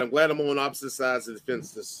 I'm good. I'm glad I'm on opposite sides of the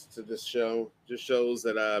fence to this show. Just shows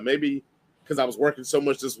that maybe because I was working so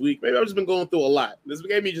much this week, maybe I've just been going through a lot. This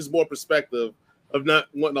gave me just more perspective of not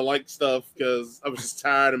wanting to like stuff because I was just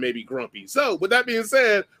tired and maybe grumpy. So with that being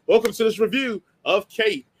said, welcome to this review of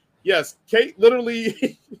Kate. Yes, Kate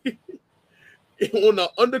literally on the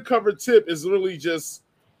undercover tip is literally just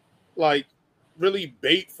like really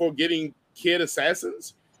bait for getting kid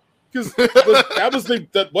assassins. Because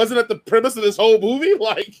wasn't that the premise of this whole movie?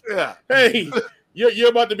 Like, hey, you're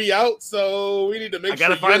about to be out, so we need to make sure I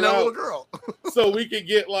gotta find that little girl, so we can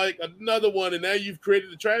get like another one. And now you've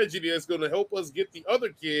created a tragedy that's going to help us get the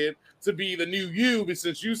other kid to be the new you. But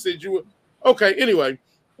since you said you were okay, anyway,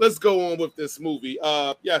 let's go on with this movie.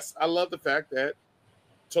 Yes, I love the fact that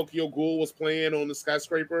Tokyo Ghoul was playing on the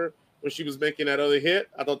skyscraper when she was making that other hit.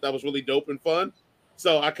 I thought that was really dope and fun.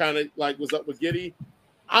 So I kind of like was up with Giddy.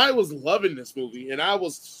 I was loving this movie, and I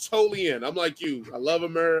was totally in. I'm like you. I love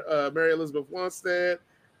Mary Elizabeth Winstead.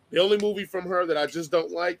 The only movie from her that I just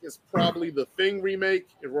don't like is probably the Thing remake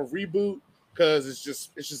or reboot because it's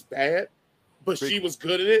just bad. But she was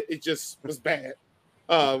good at it. It just was bad.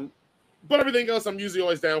 But everything else I'm usually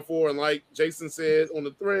always down for. And like Jason said on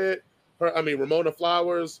the thread, Ramona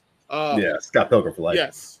Flowers. Scott Pilgrim for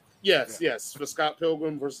life. Yes. For Scott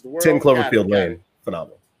Pilgrim versus the World. 10 Cloverfield Lane.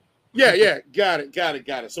 Phenomenal. Yeah, got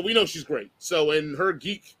it. So we know she's great. So and her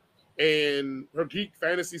geek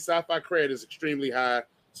fantasy sci-fi cred is extremely high.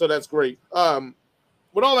 So that's great.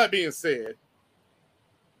 With all that being said,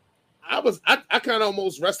 I kind of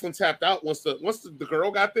almost wrestling tapped out once the girl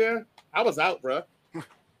got there. I was out, bro,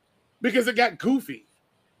 because it got goofy.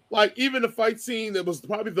 Like even the fight scene that was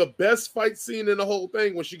probably the best fight scene in the whole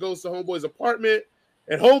thing when she goes to Homeboy's apartment.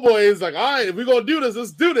 And Homeboy is like, all right, if we're going to do this,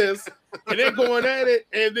 let's do this. And they're going at it.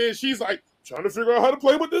 And then she's like, trying to figure out how to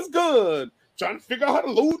play with this gun. Trying to figure out how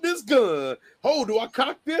to load this gun. Oh, do I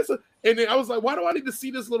cock this? And then I was like, why do I need to see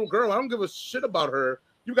this little girl? I don't give a shit about her.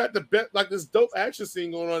 You got this dope action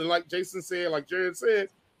scene going on. And like Jason said, like Jared said,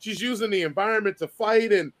 she's using the environment to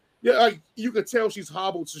fight. And yeah, like you could tell she's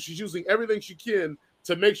hobbled. So she's using everything she can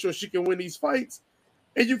to make sure she can win these fights.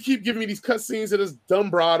 And you keep giving me these cutscenes of this dumb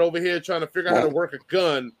broad over here trying to figure out how to work a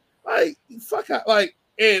gun. Like, fuck out. Like,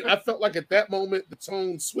 and I felt like at that moment, the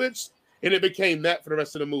tone switched and it became that for the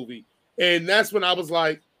rest of the movie. And that's when I was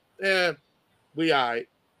like, we all right.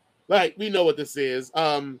 Like, we know what this is.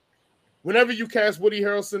 Whenever you cast Woody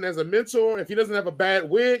Harrelson as a mentor, if he doesn't have a bad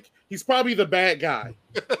wig, he's probably the bad guy.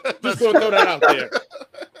 Just going to throw that out there.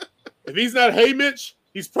 If he's not Haymitch,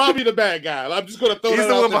 he's probably the bad guy. I'm just going to throw that out there.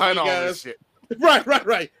 He's the one behind all this shit. Right.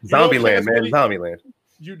 Zombieland, man. Zombieland.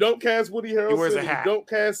 You don't cast Woody Harrelson. He wears a hat. You don't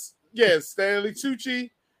cast, Stanley Tucci.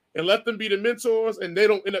 and let them be the mentors, and they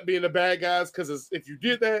don't end up being the bad guys. Because if you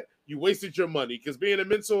did that, you wasted your money. Because being a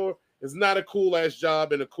mentor is not a cool ass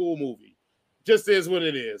job in a cool movie. Just is what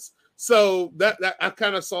it is. So that I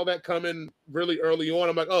kind of saw that coming really early on.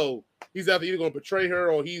 I'm like, oh, he's either going to betray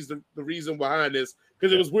her or he's the reason behind this.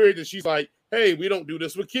 Because it was weird that she's like, hey, we don't do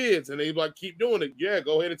this with kids, and they like keep doing it. Yeah,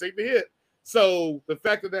 go ahead and take the hit. So the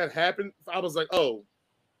fact that happened, I was like, oh,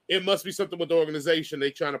 it must be something with the organization. They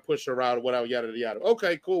trying to push her out or whatever, yada, yada.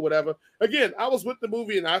 Okay, cool, whatever. Again, I was with the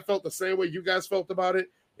movie, and I felt the same way you guys felt about it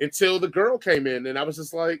until the girl came in, and I was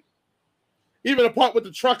just like, even the part with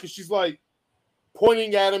the truck, and she's like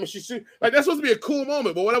pointing at him, and she's like, that's supposed to be a cool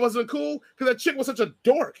moment, but when it wasn't cool, because that chick was such a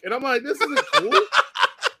dork, and I'm like, this isn't cool.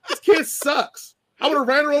 This kid sucks. I would have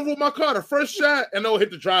ran her over with my car the first shot, and no,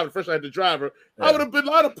 hit the driver. The first shot hit the driver. Yeah. I would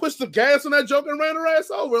have pushed the gas on that joke and ran her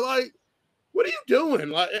ass over. Like, what are you doing?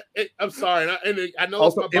 Like, I'm sorry, and I know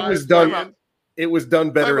also, it's my bias. It was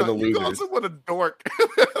done better in the losers. You also what a dork.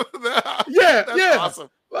 Yeah, that's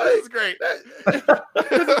awesome. Like, that's great.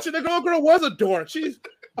 The girl was a dork. She's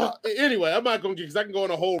anyway. I'm not going to because I can go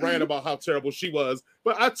on a whole rant about how terrible she was.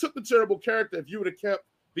 But I took the terrible character. If you would have kept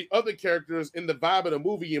the other characters in the vibe of the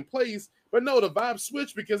movie in place, but no, the vibe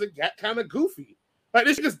switched because it got kind of goofy. Like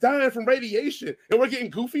this just dying from radiation, and we're getting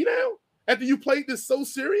goofy now after you played this so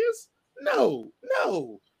serious. No.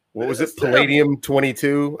 What was it? Palladium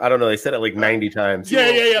 22? I don't know. They said it like 90 times.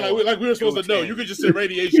 Yeah. Like we were supposed to know. You could just say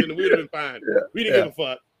radiation and we would have been fine. We didn't give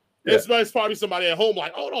a fuck. Yeah. It's probably somebody at home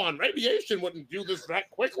like, hold on, radiation wouldn't do this that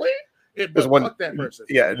quickly. But fuck that person.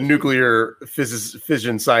 Yeah, nuclear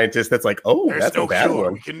fission scientist that's like, oh, there's that's no a bad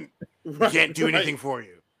cure. one. We can't do anything for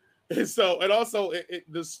you. And also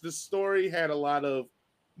this story had a lot of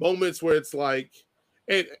moments where it's like,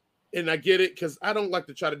 and I get it because I don't like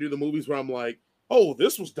to try to do the movies where I'm like, oh,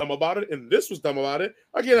 this was dumb about it, and this was dumb about it.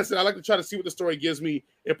 Again, I said I like to try to see what the story gives me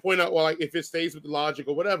and point out, well, like if it stays with the logic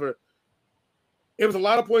or whatever. It was a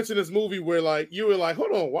lot of points in this movie where like you were like,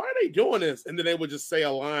 hold on, why are they doing this? And then they would just say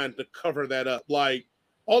a line to cover that up. Like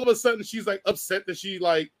all of a sudden she's like upset that she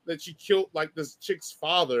killed like this chick's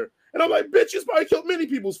father. And I'm like, bitch, she's probably killed many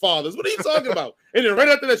people's fathers. What are you talking about? And then right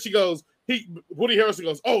after that, she goes, Woody Harrelson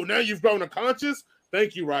goes, oh, now you've grown a conscience?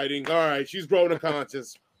 Thank you, writing. All right, she's grown a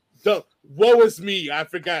conscience. Woe is me. I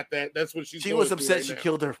forgot that. That's what she was upset right she now.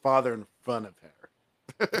 Killed her father in front of her.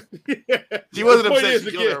 Yeah. She wasn't upset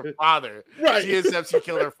she killed her father. Right. She is upset she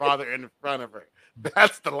killed her father in front of her.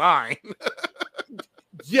 That's the line.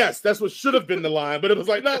 Yes, that's what should have been the line. But it was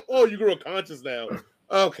like, no, oh, you grew a conscience now.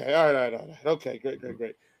 Okay, all right. Okay, great.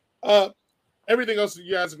 Everything else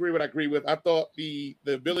you guys agree with, I agree with. I thought the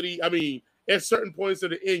ability, I mean, at certain points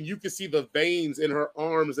at the end, you could see the veins in her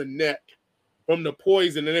arms and neck from the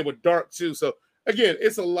poison, and they were dark too. So again,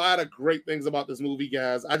 it's a lot of great things about this movie,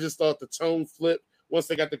 guys. I just thought the tone flipped once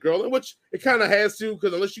they got the girl in, which it kind of has to,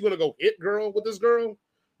 because unless you're going to go hit girl with this girl,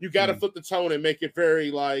 you got to flip the tone and make it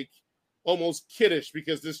very like almost kiddish,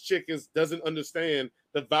 because this chick doesn't understand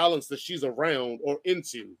the violence that she's around or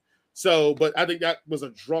into. So, but I think that was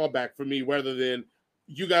a drawback for me, rather than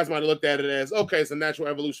you guys might have looked at it as, okay, it's a natural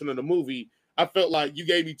evolution of the movie. I felt like you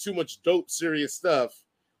gave me too much dope, serious stuff.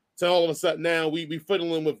 So all of a sudden now we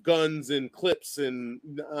fiddling with guns and clips, and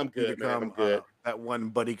I'm good, man. I'm good. That one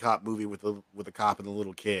buddy cop movie with a cop and a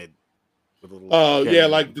little kid. Oh yeah,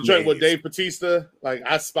 like the joint with Dave Bautista, like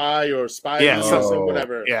I Spy or Spy, or something,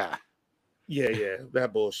 whatever. Yeah,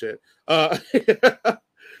 that bullshit. We're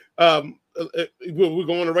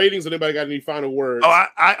going to ratings. Anybody got any final words? Oh,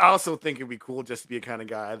 I also think it'd be cool just to be a kind of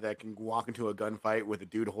guy that can walk into a gunfight with a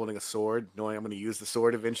dude holding a sword, knowing I'm going to use the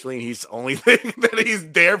sword eventually, and he's the only thing that he's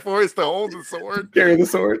there for is to hold the sword. Carry the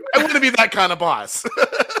sword. I want to be that kind of boss.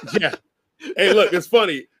 Yeah. Hey, look, it's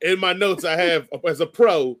funny. In my notes, I have as a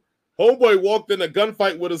pro, homeboy walked in a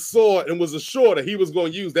gunfight with a sword and was assured that he was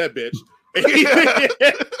going to use that bitch.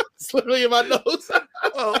 It's literally in my notes.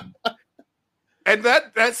 And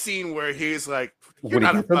that scene where he's like, you're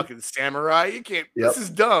not a fucking samurai. You can't. Yep. This is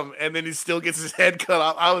dumb. And then he still gets his head cut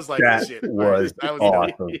off. I was like, that shit. That was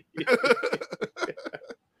awesome.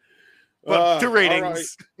 But 2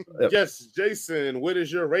 ratings. Right. Yep. Yes, Jason, what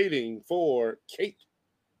is your rating for Kate?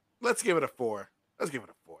 Let's give it a 4.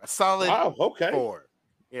 A solid 4.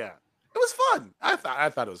 Yeah. It was fun. I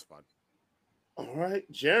thought it was fun. All right.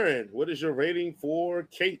 Jaron, what is your rating for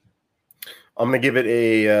Kate? I'm going to give it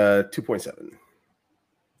a 2.7.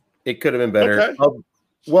 It could have been better. Okay.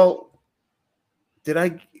 Well,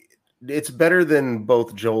 it's better than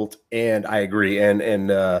both Jolt and I agree and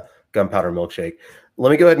Gunpowder Milkshake.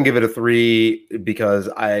 Let me go ahead and give it a 3 because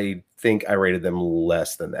I think I rated them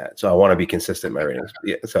less than that. So I want to be consistent in my ratings.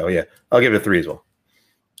 Yeah. So yeah, I'll give it a 3 as well.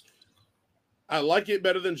 I like it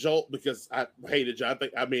better than Jolt because I hated Jolt.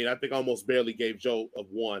 I think I almost barely gave Jolt a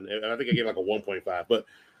 1, and I think I gave like a 1.5. But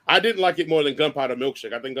I didn't like it more than Gunpowder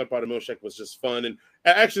Milkshake. I think Gunpowder Milkshake was just fun, and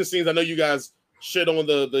action scenes. I know you guys shit on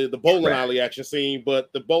the bowling alley action scene,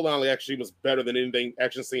 but the bowling alley actually was better than anything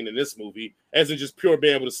action scene in this movie, as in just pure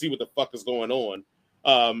being able to see what the fuck is going on.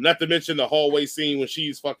 Not to mention the hallway scene when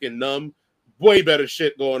she's fucking numb. Way better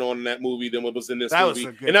shit going on in that movie than what was in this movie.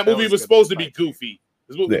 And that movie was supposed to be goofy.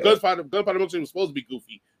 This movie, Gunpowder Milkshake was supposed to be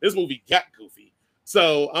goofy. This movie got goofy.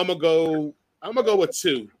 So I'm gonna go with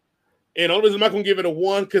 2. And the only reason I'm not gonna give it a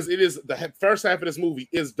 1 because it is the first half of this movie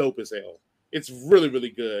is dope as hell. It's really, really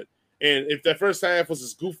good. And if that first half was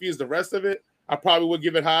as goofy as the rest of it, I probably would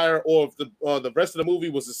give it higher. Or if the rest of the movie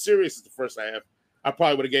was as serious as the first half, I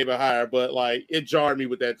probably would have gave it higher. But like it jarred me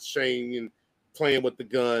with that Shane and playing with the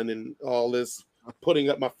gun and all this, putting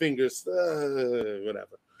up my fingers,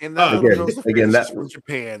 whatever. And that that's from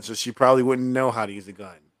Japan, so she probably wouldn't know how to use a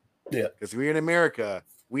gun. Yeah, because we're in America,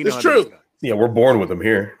 we know. It's true. Yeah, we're born with them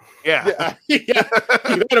here. Yeah. You got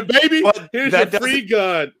a baby? Well, here's a free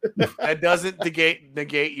gun. That doesn't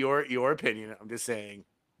negate your opinion. I'm just saying,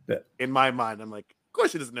 in my mind, I'm like, of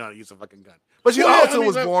course she doesn't know how to use a fucking gun. But she also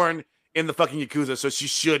was born in the fucking Yakuza, so she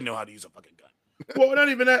should know how to use a fucking gun. Well, not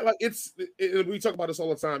even that. Like we talk about this all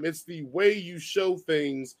the time. It's the way you show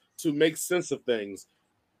things to make sense of things.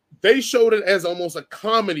 They showed it as almost a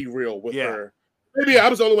comedy reel with her. Maybe I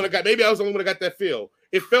was the only one that got that feel.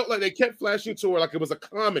 It felt like they kept flashing to her like it was a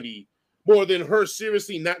comedy more than her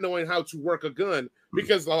seriously not knowing how to work a gun.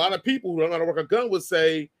 Because a lot of people who don't know how to work a gun would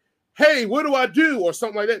say, "Hey, what do I do?" or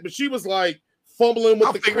something like that. But she was like fumbling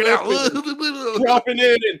with the clip, dropping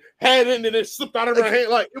in and had it, and then it slipped out of her hand.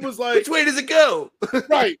 Like it was like, which way does it go?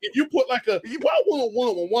 Right. If you put like a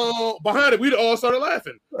behind it, we'd all started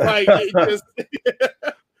laughing. Like it just,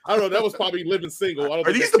 I don't know. That was probably living single.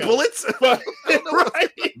 Are these the bullets? But,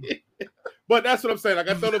 right. But that's what I'm saying. Like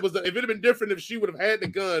I thought it was. If it had been different, if she would have had the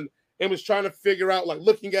gun and was trying to figure out, like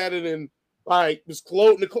looking at it and like was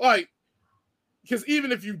floating, like because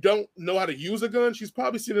even if you don't know how to use a gun, she's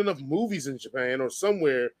probably seen enough movies in Japan or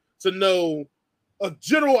somewhere to know a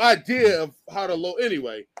general idea of how to load.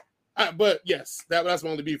 Anyway, but yes, that's my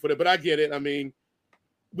only beef with it. But I get it. I mean,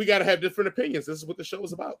 we got to have different opinions. This is what the show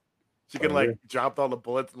is about. She could like dropped all the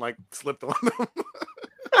bullets and like slipped on them.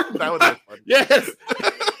 That would be fun. Yes.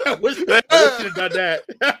 I wish you had done that.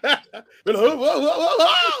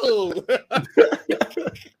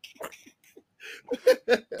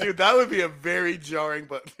 Dude, that would be a very jarring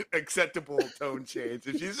but acceptable tone change.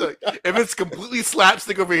 If she's like, if it's completely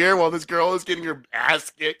slapstick over here while this girl is getting her ass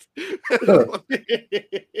kicked. All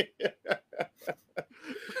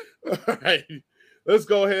right. Let's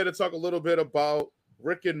go ahead and talk a little bit about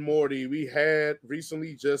Rick and Morty. We had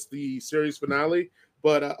recently just the series finale,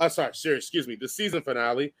 but the season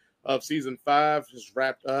finale of season 5 just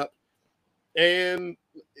wrapped up. And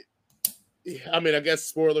I mean, I guess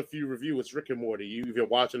spoiler for you review, it's Rick and Morty. If you're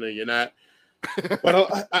watching it, you're not.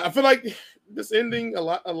 But I feel like this ending, a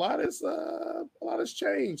lot has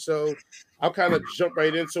changed. So I'll kind of jump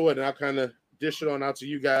right into it and I'll kind of dish it on out to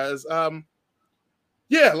you guys.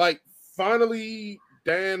 Like finally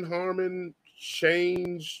Dan Harmon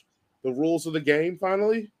changed the rules of the game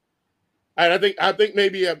finally. And I think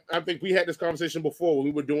we had this conversation before when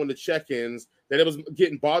we were doing the check-ins that it was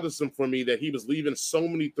getting bothersome for me that he was leaving so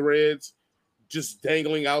many threads just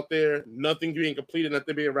dangling out there, nothing being completed,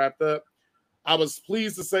 nothing being wrapped up. I was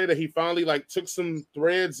pleased to say that he finally like took some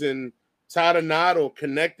threads and tied a knot or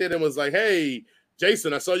connected and was like, "Hey,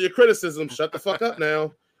 Jason, I saw your criticism. Shut the fuck up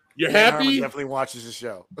now. You're happy." Harmon definitely watches the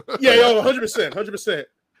show. Yeah, 100%.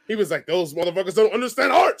 He was like, "Those motherfuckers don't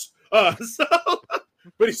understand art."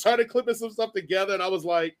 But he started clipping some stuff together, and I was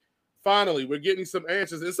like, finally, we're getting some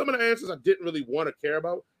answers. And some of the answers I didn't really want to care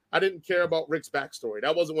about. I didn't care about Rick's backstory.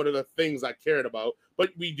 That wasn't one of the things I cared about. But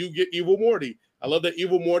we do get Evil Morty. I love that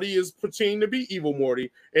Evil Morty is pretending to be Evil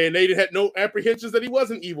Morty, and they had no apprehensions that he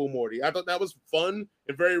wasn't Evil Morty. I thought that was fun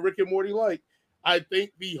and very Rick and Morty-like. I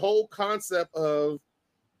think the whole concept of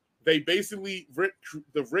they basically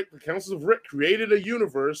the Council of Rick created a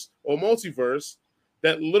universe or multiverse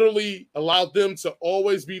that literally allowed them to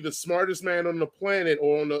always be the smartest man on the planet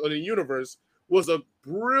or on the universe was a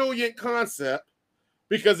brilliant concept,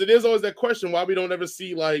 because it is always that question why we don't ever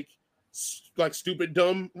see like stupid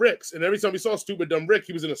dumb Ricks. And every time we saw stupid dumb Rick,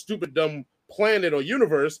 he was in a stupid dumb planet or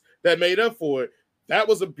universe that made up for it. That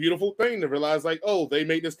was a beautiful thing to realize, like, oh, they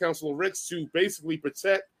made this Council of Ricks to basically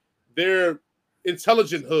protect their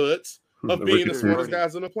intelligent hoods of being the smartest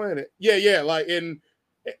guys on the planet. Yeah, like, and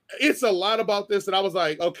it's a lot about this that I was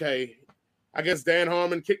like, okay, I guess Dan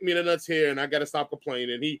Harmon kicked me in the nuts here, and I got to stop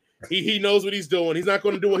complaining. He knows what he's doing. He's not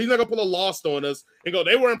going to do it. He's not going to pull a Lost on us and go,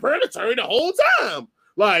 they were in purgatory the whole time.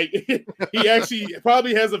 Like, he actually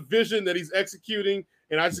probably has a vision that he's executing,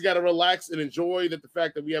 and I just got to relax and enjoy the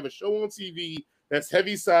fact that we have a show on TV that's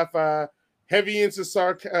heavy sci-fi, heavy into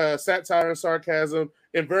satire and sarcasm,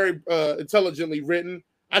 and very intelligently written.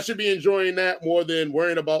 I should be enjoying that more than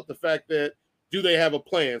worrying about the fact that, do they have a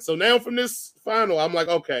plan? So now from this final, I'm like,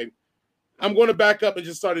 okay, I'm going to back up and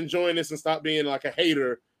just start enjoying this and stop being like a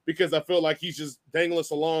hater, because I feel like he's just dangling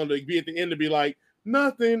us along to be at the end to be like,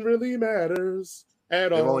 nothing really matters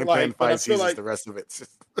at all. They've only playing 5 seasons, like, the rest of it.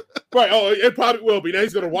 Right. Oh, it probably will be. Now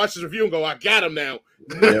he's going to watch his review and go, I got him now.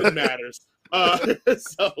 Nothing matters.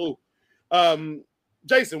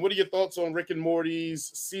 Jason, what are your thoughts on Rick and Morty's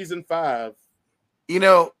season 5? You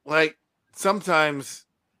know, like, sometimes,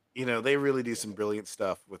 you know, they really do some brilliant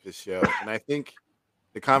stuff with this show. And I think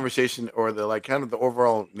the conversation, or the like kind of the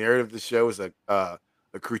overall narrative of the show, is a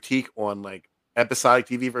critique on like episodic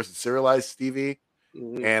TV versus serialized TV.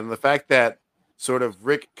 Mm-hmm. And the fact that sort of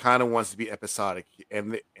Rick kind of wants to be episodic,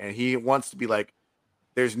 and he wants to be like,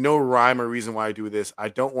 there's no rhyme or reason why I do this. I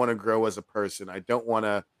don't want to grow as a person. I don't want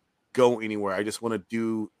to go anywhere. I just want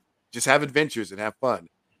to just have adventures and have fun.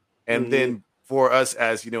 And then for us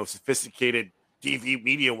as, you know, sophisticated TV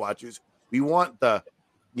media watchers, we want the,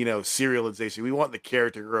 you know, serialization. We want the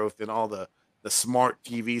character growth and all the smart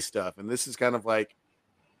TV stuff. And this is kind of like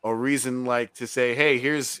a reason, like, to say, hey,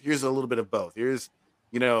 here's a little bit of both. Here's,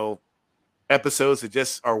 you know, episodes that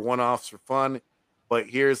just are one-offs for fun, but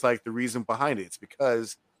here's like the reason behind it. It's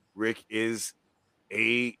because Rick is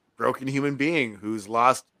a broken human being who's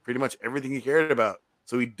lost pretty much everything he cared about.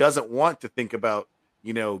 So he doesn't want to think about,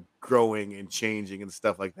 you know, growing and changing and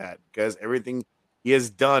stuff like that, because everything he has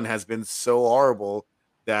done has been so horrible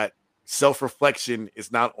that self-reflection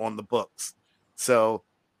is not on the books. So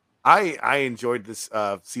I enjoyed this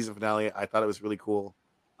season finale. I thought it was really cool.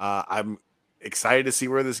 I'm excited to see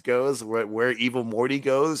where this goes, where Evil Morty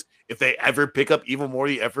goes. If they ever pick up Evil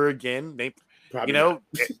Morty ever again, they're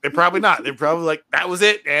probably not. They're probably like, that was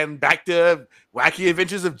it, and back to wacky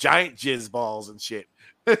adventures of giant jizz balls and shit.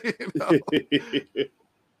 You know?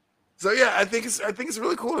 So yeah, I think it's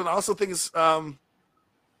really cool, and I also think it's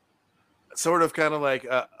sort of kind of like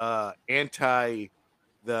anti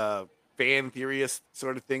the fan theorist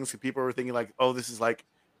sort of things. People were thinking like, oh, this is like,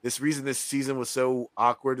 this reason this season was so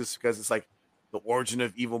awkward is because it's like the origin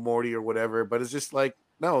of Evil Morty or whatever. But it's just like,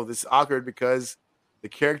 no, this is awkward because the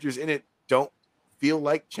characters in it don't feel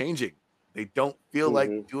like changing. They don't feel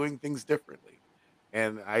like doing things differently.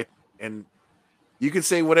 And you can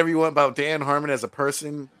say whatever you want about Dan Harmon as a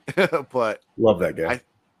person, but love that guy.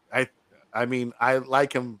 I mean, I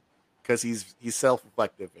like him because he's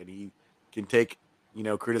self-reflective, and he can take, you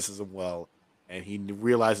know, criticism well, and he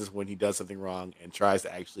realizes when he does something wrong and tries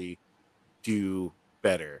to actually do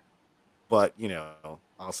better. But, you know,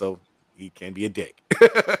 also he can be a dick.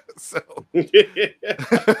 So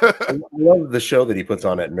I love the show that he puts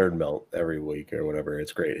on at Nerd Melt every week or whatever.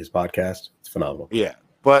 It's great. His podcast, it's phenomenal. Yeah.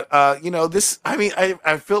 But you know, this, I mean,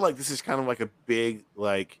 I feel like this is kind of like a big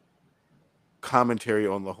like commentary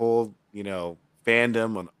on the whole, you know,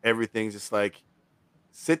 fandom, on everything. Just like,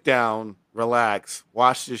 sit down, relax,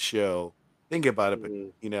 watch this show, think about it. But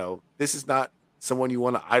you know, this is not someone you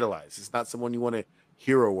want to idolize. It's not someone you want to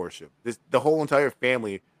hero worship. The whole entire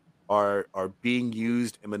family are being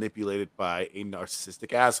used and manipulated by a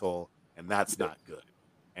narcissistic asshole, and that's not good.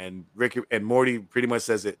 And Rick and Morty pretty much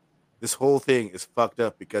says it. This whole thing is fucked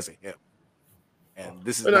up because of him. And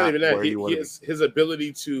this is not even that. His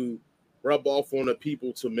ability to rub off on the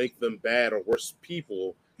people to make them bad or worse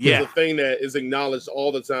people is a thing that is acknowledged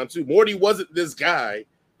all the time too. Morty wasn't this guy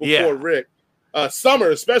before Rick. Summer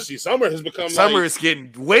especially. Summer has become is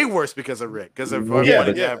getting way worse because of Rick, because of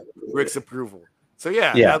Rick's approval. So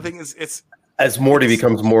I think it's as Morty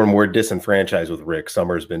becomes more and more disenfranchised with Rick,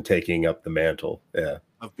 Summer's been taking up the mantle. Yeah.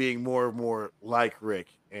 Of being more and more like Rick.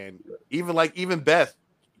 And even Beth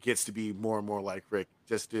gets to be more and more like Rick,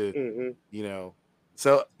 just to you know.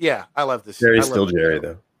 So yeah, I love this. Jerry's still Jerry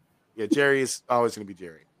though. Yeah, Jerry is always gonna be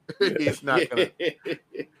Jerry. He's not gonna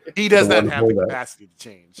he does not have the capacity to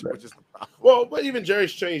change, which is the problem. Well, but even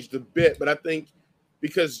Jerry's changed a bit, but I think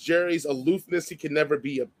because Jerry's aloofness, he can never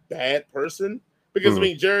be a bad person. Because I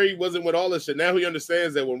mean, Jerry wasn't with all this shit. Now he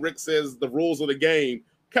understands that when Rick says the rules of the game,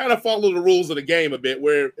 kind of follow the rules of the game a bit,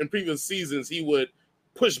 where in previous seasons he would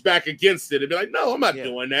push back against it and be like, no, I'm not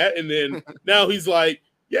doing that. And then now he's like,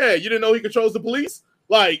 yeah, you didn't know he controls the police?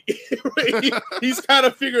 Like he's kind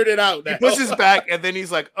of figured it out now. He pushes back, and then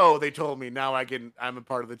he's like, "Oh, they told me. Now I'm a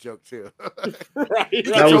part of the joke too." Right.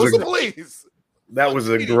 That was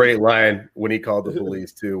a great line when he called the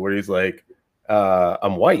police too, where he's like,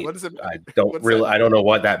 "I'm white. What is it? I don't know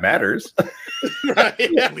what that matters." Right.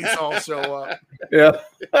 Police all show up. Yeah.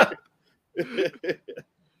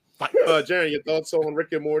 Jaron, your thoughts on Rick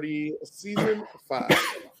and Morty season 5?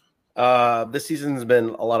 This season's been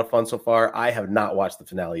a lot of fun so far. I have not watched the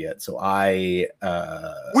finale yet, so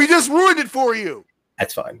we just ruined it for you.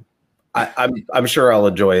 That's fine. I'm sure I'll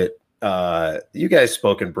enjoy it. You guys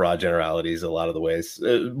spoke in broad generalities a lot of the ways,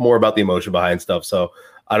 more about the emotion behind stuff. So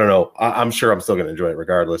I don't know. I'm sure I'm still going to enjoy it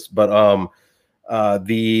regardless. But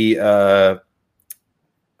the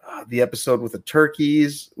episode with the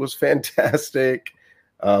turkeys was fantastic.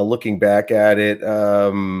 Looking back at it,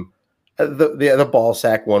 the ball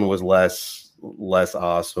sack one was less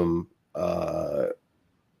awesome. And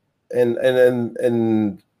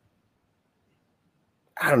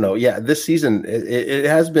I don't know. Yeah, this season it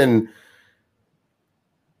has been.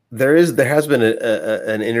 There has been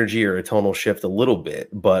an energy or a tonal shift a little bit,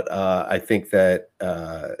 but I think that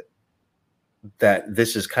that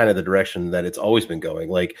this is kind of the direction that it's always been going.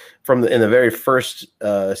 Like in the very first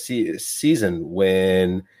season,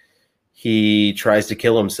 when he tries to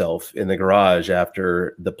kill himself in the garage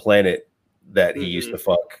after the planet that he used to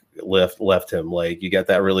fuck left him. Like, you got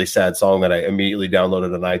that really sad song that I immediately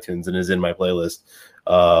downloaded on iTunes and is in my playlist.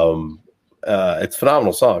 It's a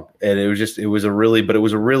phenomenal song, and it was a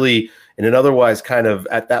really in an otherwise kind of,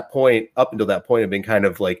 at that point, up until that point, had been kind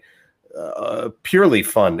of like purely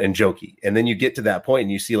fun and jokey, and then you get to that point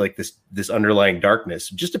and you see like this underlying darkness,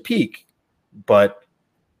 just a peak, but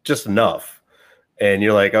just enough, and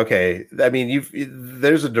you're like, okay, I mean,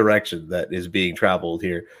 there's a direction that is being traveled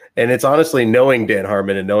here, and it's honestly, knowing Dan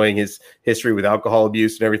Harmon and knowing his history with alcohol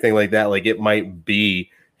abuse and everything like that, like, it might be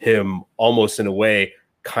him almost in a way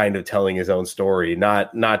kind of telling his own story,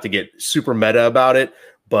 not to get super meta about it,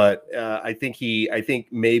 but I think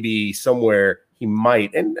maybe somewhere he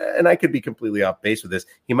might, and I could be completely off base with this,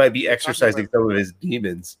 he might be exercising some of his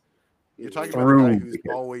demons. You're talking about a guy who's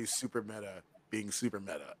always super meta being super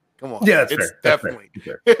meta. Come on. Yeah, it's definitely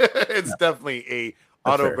it's definitely a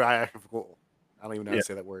autobiographical, I don't even know how to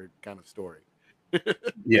say that word, kind of story.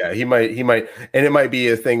 Yeah, he might, and it might be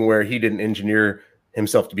a thing where he didn't engineer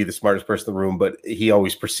himself to be the smartest person in the room, but he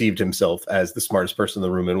always perceived himself as the smartest person in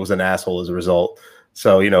the room and was an asshole as a result.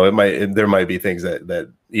 So, there might be things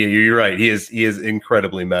that you're right. He is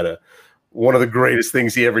incredibly meta. One of the greatest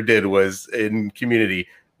things he ever did was in Community.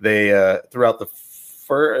 They throughout the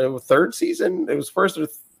third season, it was first or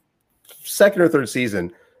second or third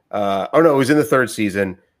season. It was in the third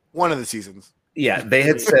season. One of the seasons. Yeah, they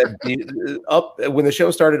had said when the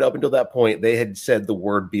show started up until that point, they had said the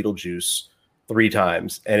word Beetlejuice 3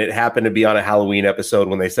 times, and it happened to be on a Halloween episode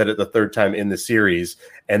when they said it the third time in the series.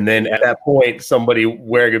 And then at that point, somebody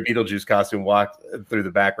wearing a Beetlejuice costume walked through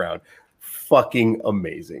the background. Fucking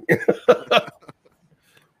amazing. But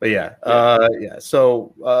yeah.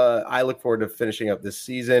 So I look forward to finishing up this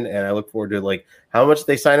season, and I look forward to, like, how much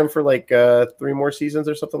they sign him for, like 3 more seasons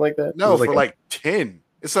or something like that. No, for 10.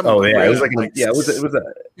 It's something. Oh yeah, it was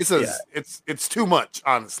it's too much,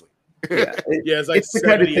 honestly. Yeah, it's like it's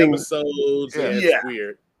 70 episodes. It's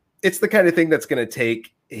weird. It's the kind of thing that's going to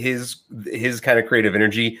take his kind of creative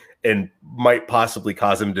energy and might possibly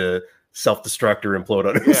cause him to self-destruct or implode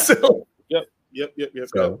on himself. Yep.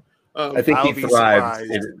 So I think he thrives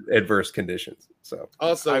in adverse conditions. So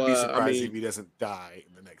also, I'd be surprised if he doesn't die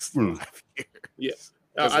in the next 5 years. Yes,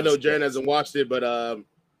 I know Jaron hasn't watched it, but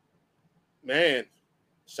man,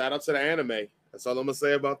 shout out to the anime. That's all I'm gonna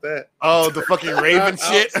say about that. Oh, the fucking Raven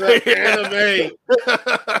shit. Anime.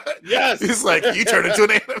 Yes. He's like, you turned into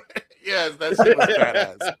an anime. Yes, that shit was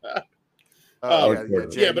badass.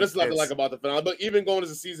 But it's nothing like about the finale. But even going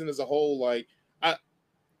as a season as a whole, like,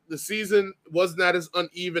 the season was not as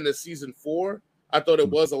uneven as season 4. I thought it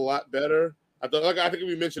was a lot better. I think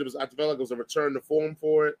we mentioned I felt like it was a return to form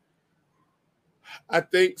for it. I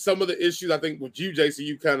think some of the issues, with you, JC,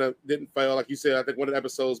 you kind of didn't fail. Like you said, I think one of the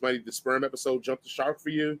episodes, might be the sperm episode, jumped the shark for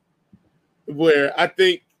you. Where I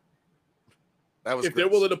think if they're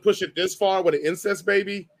willing to push it this far with an incest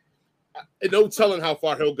baby, no telling how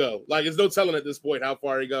far he'll go. Like, there's no telling at this point how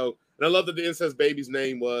far he go. And I love that the incest baby's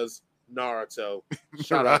name was Naruto.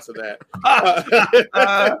 Shout out to that.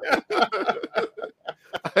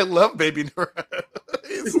 I love baby Naruto.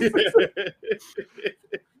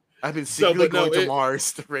 I've been secretly going to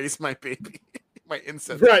Mars to raise my baby, my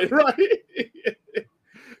incest. Right.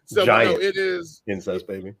 So Giant no, it is incest,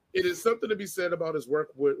 baby. It is something to be said about his work.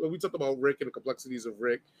 We talked about Rick and the complexities of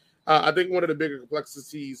Rick. I think one of the bigger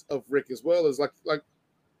complexities of Rick as well is like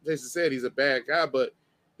Jason said, he's a bad guy, but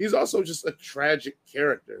he's also just a tragic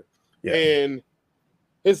character. Yeah. And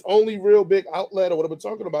his only real big outlet, or what I've been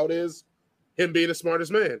talking about, is him being the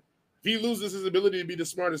smartest man. If he loses his ability to be the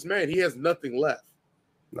smartest man, he has nothing left.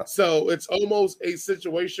 No. So it's almost a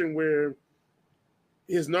situation where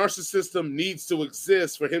his narcissism needs to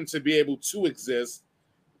exist for him to be able to exist.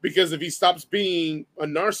 Because if he stops being a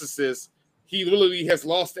narcissist, he literally has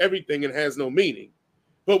lost everything and has no meaning.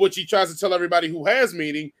 But what he tries to tell everybody who has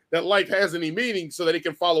meaning, that life has any meaning so that they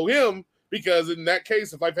can follow him, because in that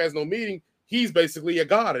case, if life has no meaning, he's basically a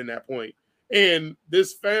god in that point. And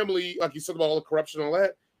this family, like you said about all the corruption and all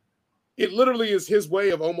that, it literally is his way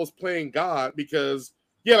of almost playing God because,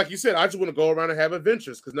 yeah, like you said, I just want to go around and have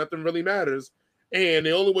adventures because nothing really matters. And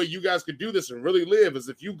the only way you guys could do this and really live is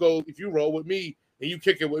if you roll with me and you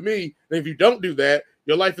kick it with me. And if you don't do that,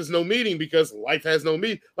 your life is no meaning because life has no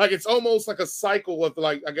meaning. Like it's almost like a cycle of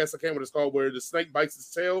like, I guess I can't what it's called, where the snake bites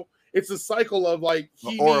its tail. It's a cycle of like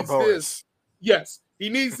he needs this. Yes, he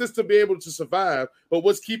needs this to be able to survive. But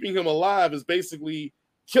what's keeping him alive is basically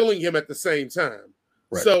killing him at the same time.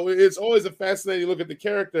 Right. So it's always a fascinating look at the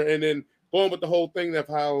character, and then going with the whole thing of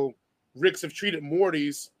how Ricks have treated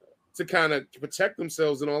Mortys to kind of protect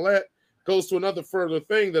themselves and all that goes to another further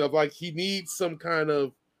thing that of like he needs some kind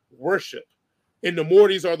of worship, and the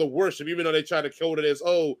Mortys are the worship, even though they try to code it as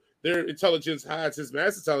their intelligence hides his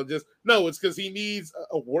mass intelligence. No, it's because he needs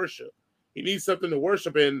a worship. He needs something to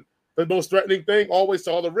worship, and the most threatening thing always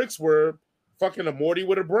to all the Ricks were fucking a Morty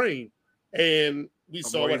with a brain, and we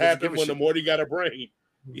saw what happened when the Morty got a brain.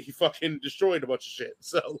 He fucking destroyed a bunch of shit.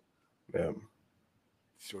 So, yeah,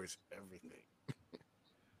 destroys everything.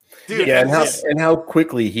 Dude, yeah, and how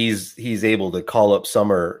quickly he's able to call up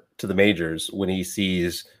Summer to the majors when he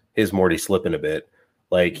sees his Morty slipping a bit.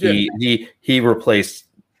 Like he replaced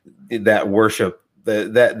that worship.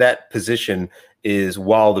 That position is,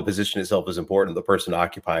 while the position itself is important, the person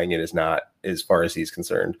occupying it is not, as far as he's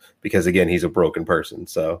concerned, because again, he's a broken person.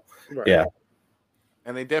 So yeah,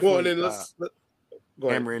 and they definitely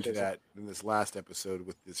hammer into that in this last episode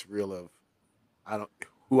with this reel of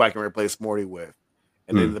who I can replace Morty with,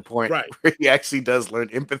 and then the point where he actually does learn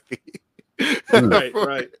empathy,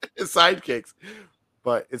 right, his sidekicks,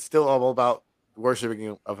 but it's still all about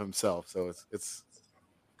worshiping of himself. So it's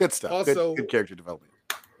good stuff. Also, good character development.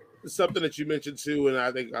 Something that you mentioned too, and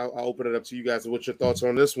I think I'll open it up to you guys. What's your thoughts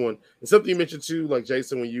on this one? And something you mentioned too, like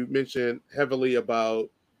Jason, when you mentioned heavily about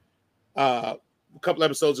a couple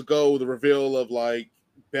episodes ago, the reveal of like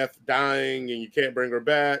Beth dying and you can't bring her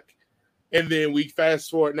back. And then we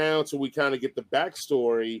fast forward now till we kind of get the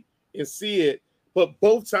backstory and see it. But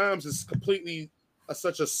both times it's completely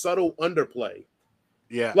such a subtle underplay.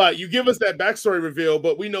 Yeah. Like you give us that backstory reveal,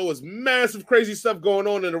 but we know it's massive, crazy stuff going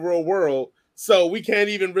on in the real world. So we can't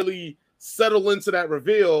even really settle into that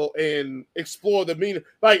reveal and explore the meaning.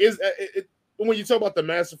 Like when you talk about the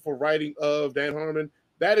masterful writing of Dan Harmon,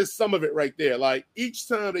 that is some of it right there. Like each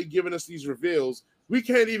time they're giving us these reveals, we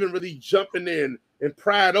can't even really jump in there and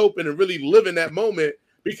pry it open and really live in that moment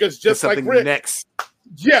because just like Rick,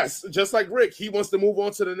 just like Rick, he wants to move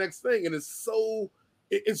on to the next thing, and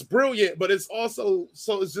it's brilliant, but it's also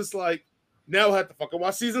it's just like now I have to fucking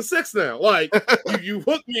watch season 6 now. Like you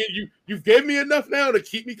hooked me, and you gave me enough now to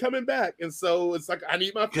keep me coming back, and so it's like I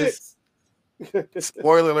need my fix.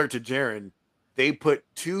 Spoiler alert to Jaren, they put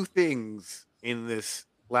 2 things in this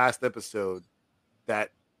last episode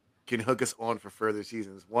that can hook us on for further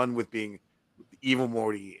seasons. One with being the evil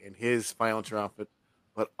Morty and his final triumphant,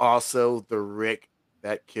 but also the Rick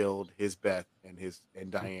that killed his Beth and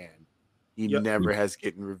Diane. He never has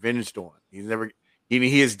gotten revenged on.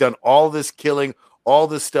 He has done all this killing, all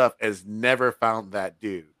this stuff, has never found that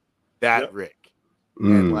dude, Rick.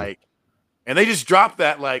 And they just dropped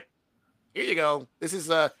that like, here you go. This is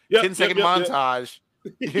a 10-second montage.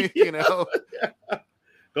 You know,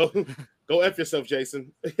 go F yourself,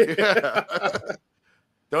 Jason.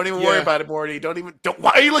 Don't even worry about it, Morty.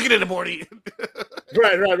 Why are you looking at it, Morty?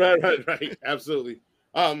 Right. Absolutely.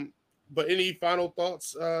 But any final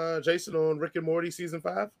thoughts, Jason, on Rick and Morty season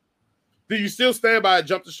 5? Do you still stand by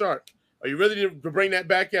Jump the Shark? Are you ready to bring that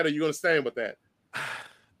back yet? Or are you going to stand with that?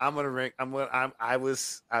 I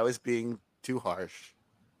was being too harsh.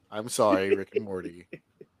 I'm sorry, Rick and Morty.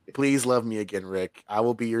 Please love me again, Rick. I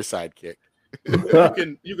will be your sidekick.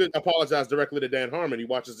 you can apologize directly to Dan Harmon. He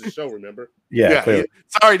watches the show, remember? Yeah.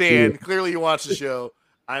 Sorry, Dan. Clearly you watch the show.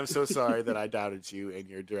 I'm so sorry that I doubted you in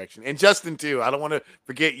your direction. And Justin, too. I don't want to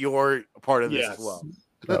forget your part of this as well.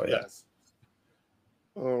 Oh, yes.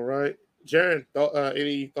 All right. Jaron,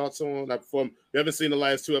 any thoughts on we haven't seen the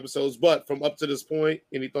last 2 episodes, but from up to this point,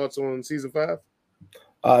 any thoughts on season 5?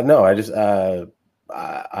 No, I just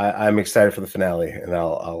I'm excited for the finale, and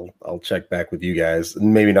I'll check back with you guys.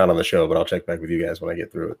 Maybe not on the show, but I'll check back with you guys when I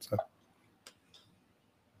get through it. So.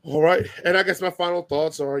 All right, and I guess my final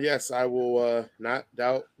thoughts are: yes, I will not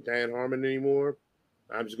doubt Dan Harmon anymore.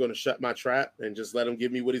 I'm just going to shut my trap and just let him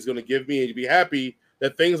give me what he's going to give me, and be happy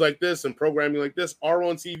that things like this and programming like this are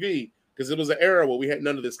on TV. Because it was an era where we had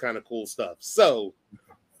none of this kind of cool stuff. So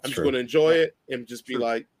I'm just going to enjoy it and just be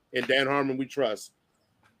like, in Dan Harmon, we trust.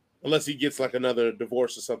 Unless he gets like another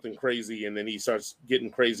divorce or something crazy and then he starts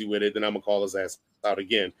getting crazy with it, then I'm going to call his ass out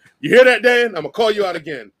again. You hear that, Dan? I'm going to call you out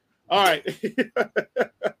again. All right.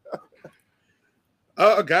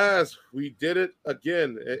 Guys, we did it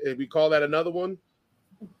again. We call that another one.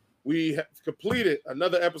 We have completed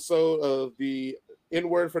another episode of the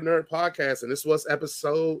N-Word for Nerd podcast, and this was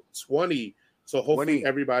episode 20. So hopefully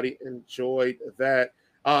everybody enjoyed that.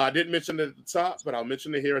 I didn't mention it at the top, but I'll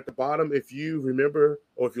mention it here at the bottom. If you remember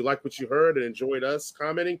or if you like what you heard and enjoyed us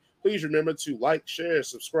commenting, please remember to like, share,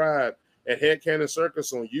 subscribe at Headcanon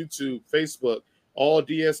Circus on YouTube, Facebook, all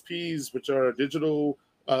DSPs, which are digital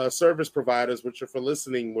service providers, which are for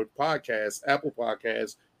listening with podcasts, Apple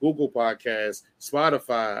Podcasts, Google Podcasts,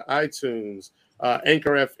 Spotify, iTunes,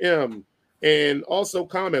 Anchor FM. And also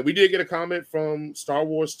comment. We did get a comment from Star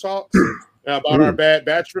Wars Talks about our Bad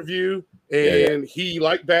Batch review. And he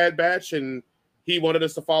liked Bad Batch and he wanted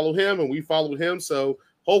us to follow him and we followed him. So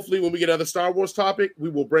hopefully when we get another Star Wars topic, we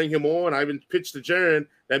will bring him on. I even pitched to Jaron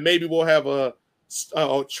that maybe we'll have a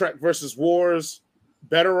Trek versus Wars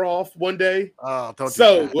better off one day. Oh, don't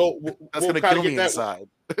so do that. That's going to kill me inside.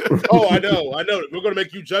 Oh, I know. We're going to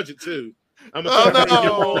make you judge it too. I'm gonna bring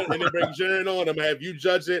him on and then bring Jaron on. I'm gonna have you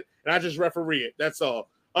judge it, and I just referee it. That's all.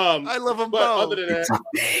 I love them but both. Other than that,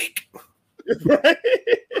 right?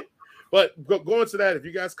 But going to that, if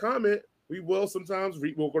you guys comment, we will sometimes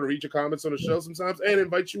we're going to read your comments on the show sometimes and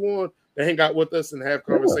invite you on to hang out with us and have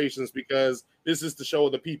conversations because this is the show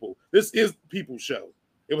of the people. This is the people's show.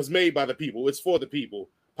 It was made by the people. It's for the people.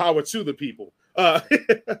 Power to the people.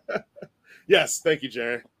 Yes, thank you,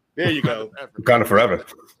 Jaron. There you go. Kind of forever.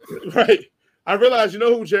 Right. I realize you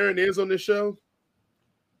know who Jaron is on this show?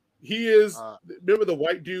 He is, remember the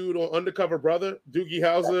white dude on Undercover Brother, Doogie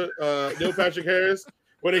Howser, Neil Patrick Harris,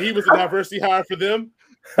 when he was a diversity hire for them?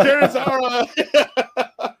 Jaron's our,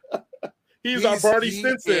 he's our Barney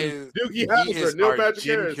Stinson, Doogie Howser, Neil Patrick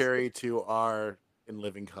Harris. Jim Carrey to our In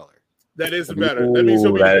Living Color. That is better. That means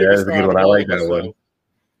he'll be the biggest star of I all like of us, that one. though.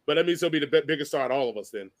 But that means he'll be the biggest star of all of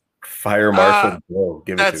us then. Fire Marshal Bill.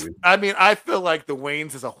 Give it to me. I mean, I feel like the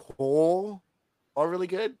Waynes as a whole are really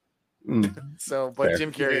good. So, but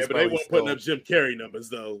Jim Carrey, but they weren't putting up Jim Carrey numbers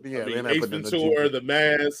though. Yeah, I mean, Ace Ventura, The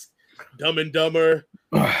Mask, Dumb and Dumber.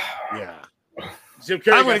 Yeah, Jim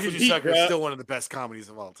Carrey. I'm gonna give you Sucker. It's still one of the best comedies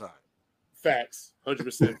of all time. Facts,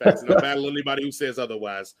 100% facts. And I battle anybody who says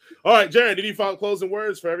otherwise. All right, Jaron, did you find closing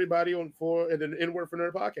words for everybody and the N-Word for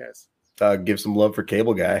Nerd podcast? Give some love for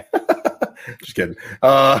Cable Guy. Just kidding.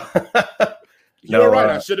 You're right.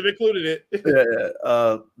 I should have included it.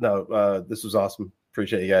 No, this was awesome.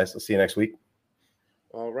 Appreciate you guys. I'll see you next week.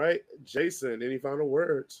 All right. Jason, any final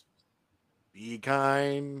words? Be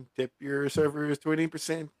kind. Tip your servers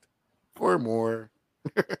 20% or more.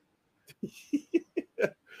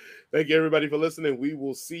 Thank you, everybody, for listening. We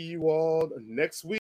will see you all next week.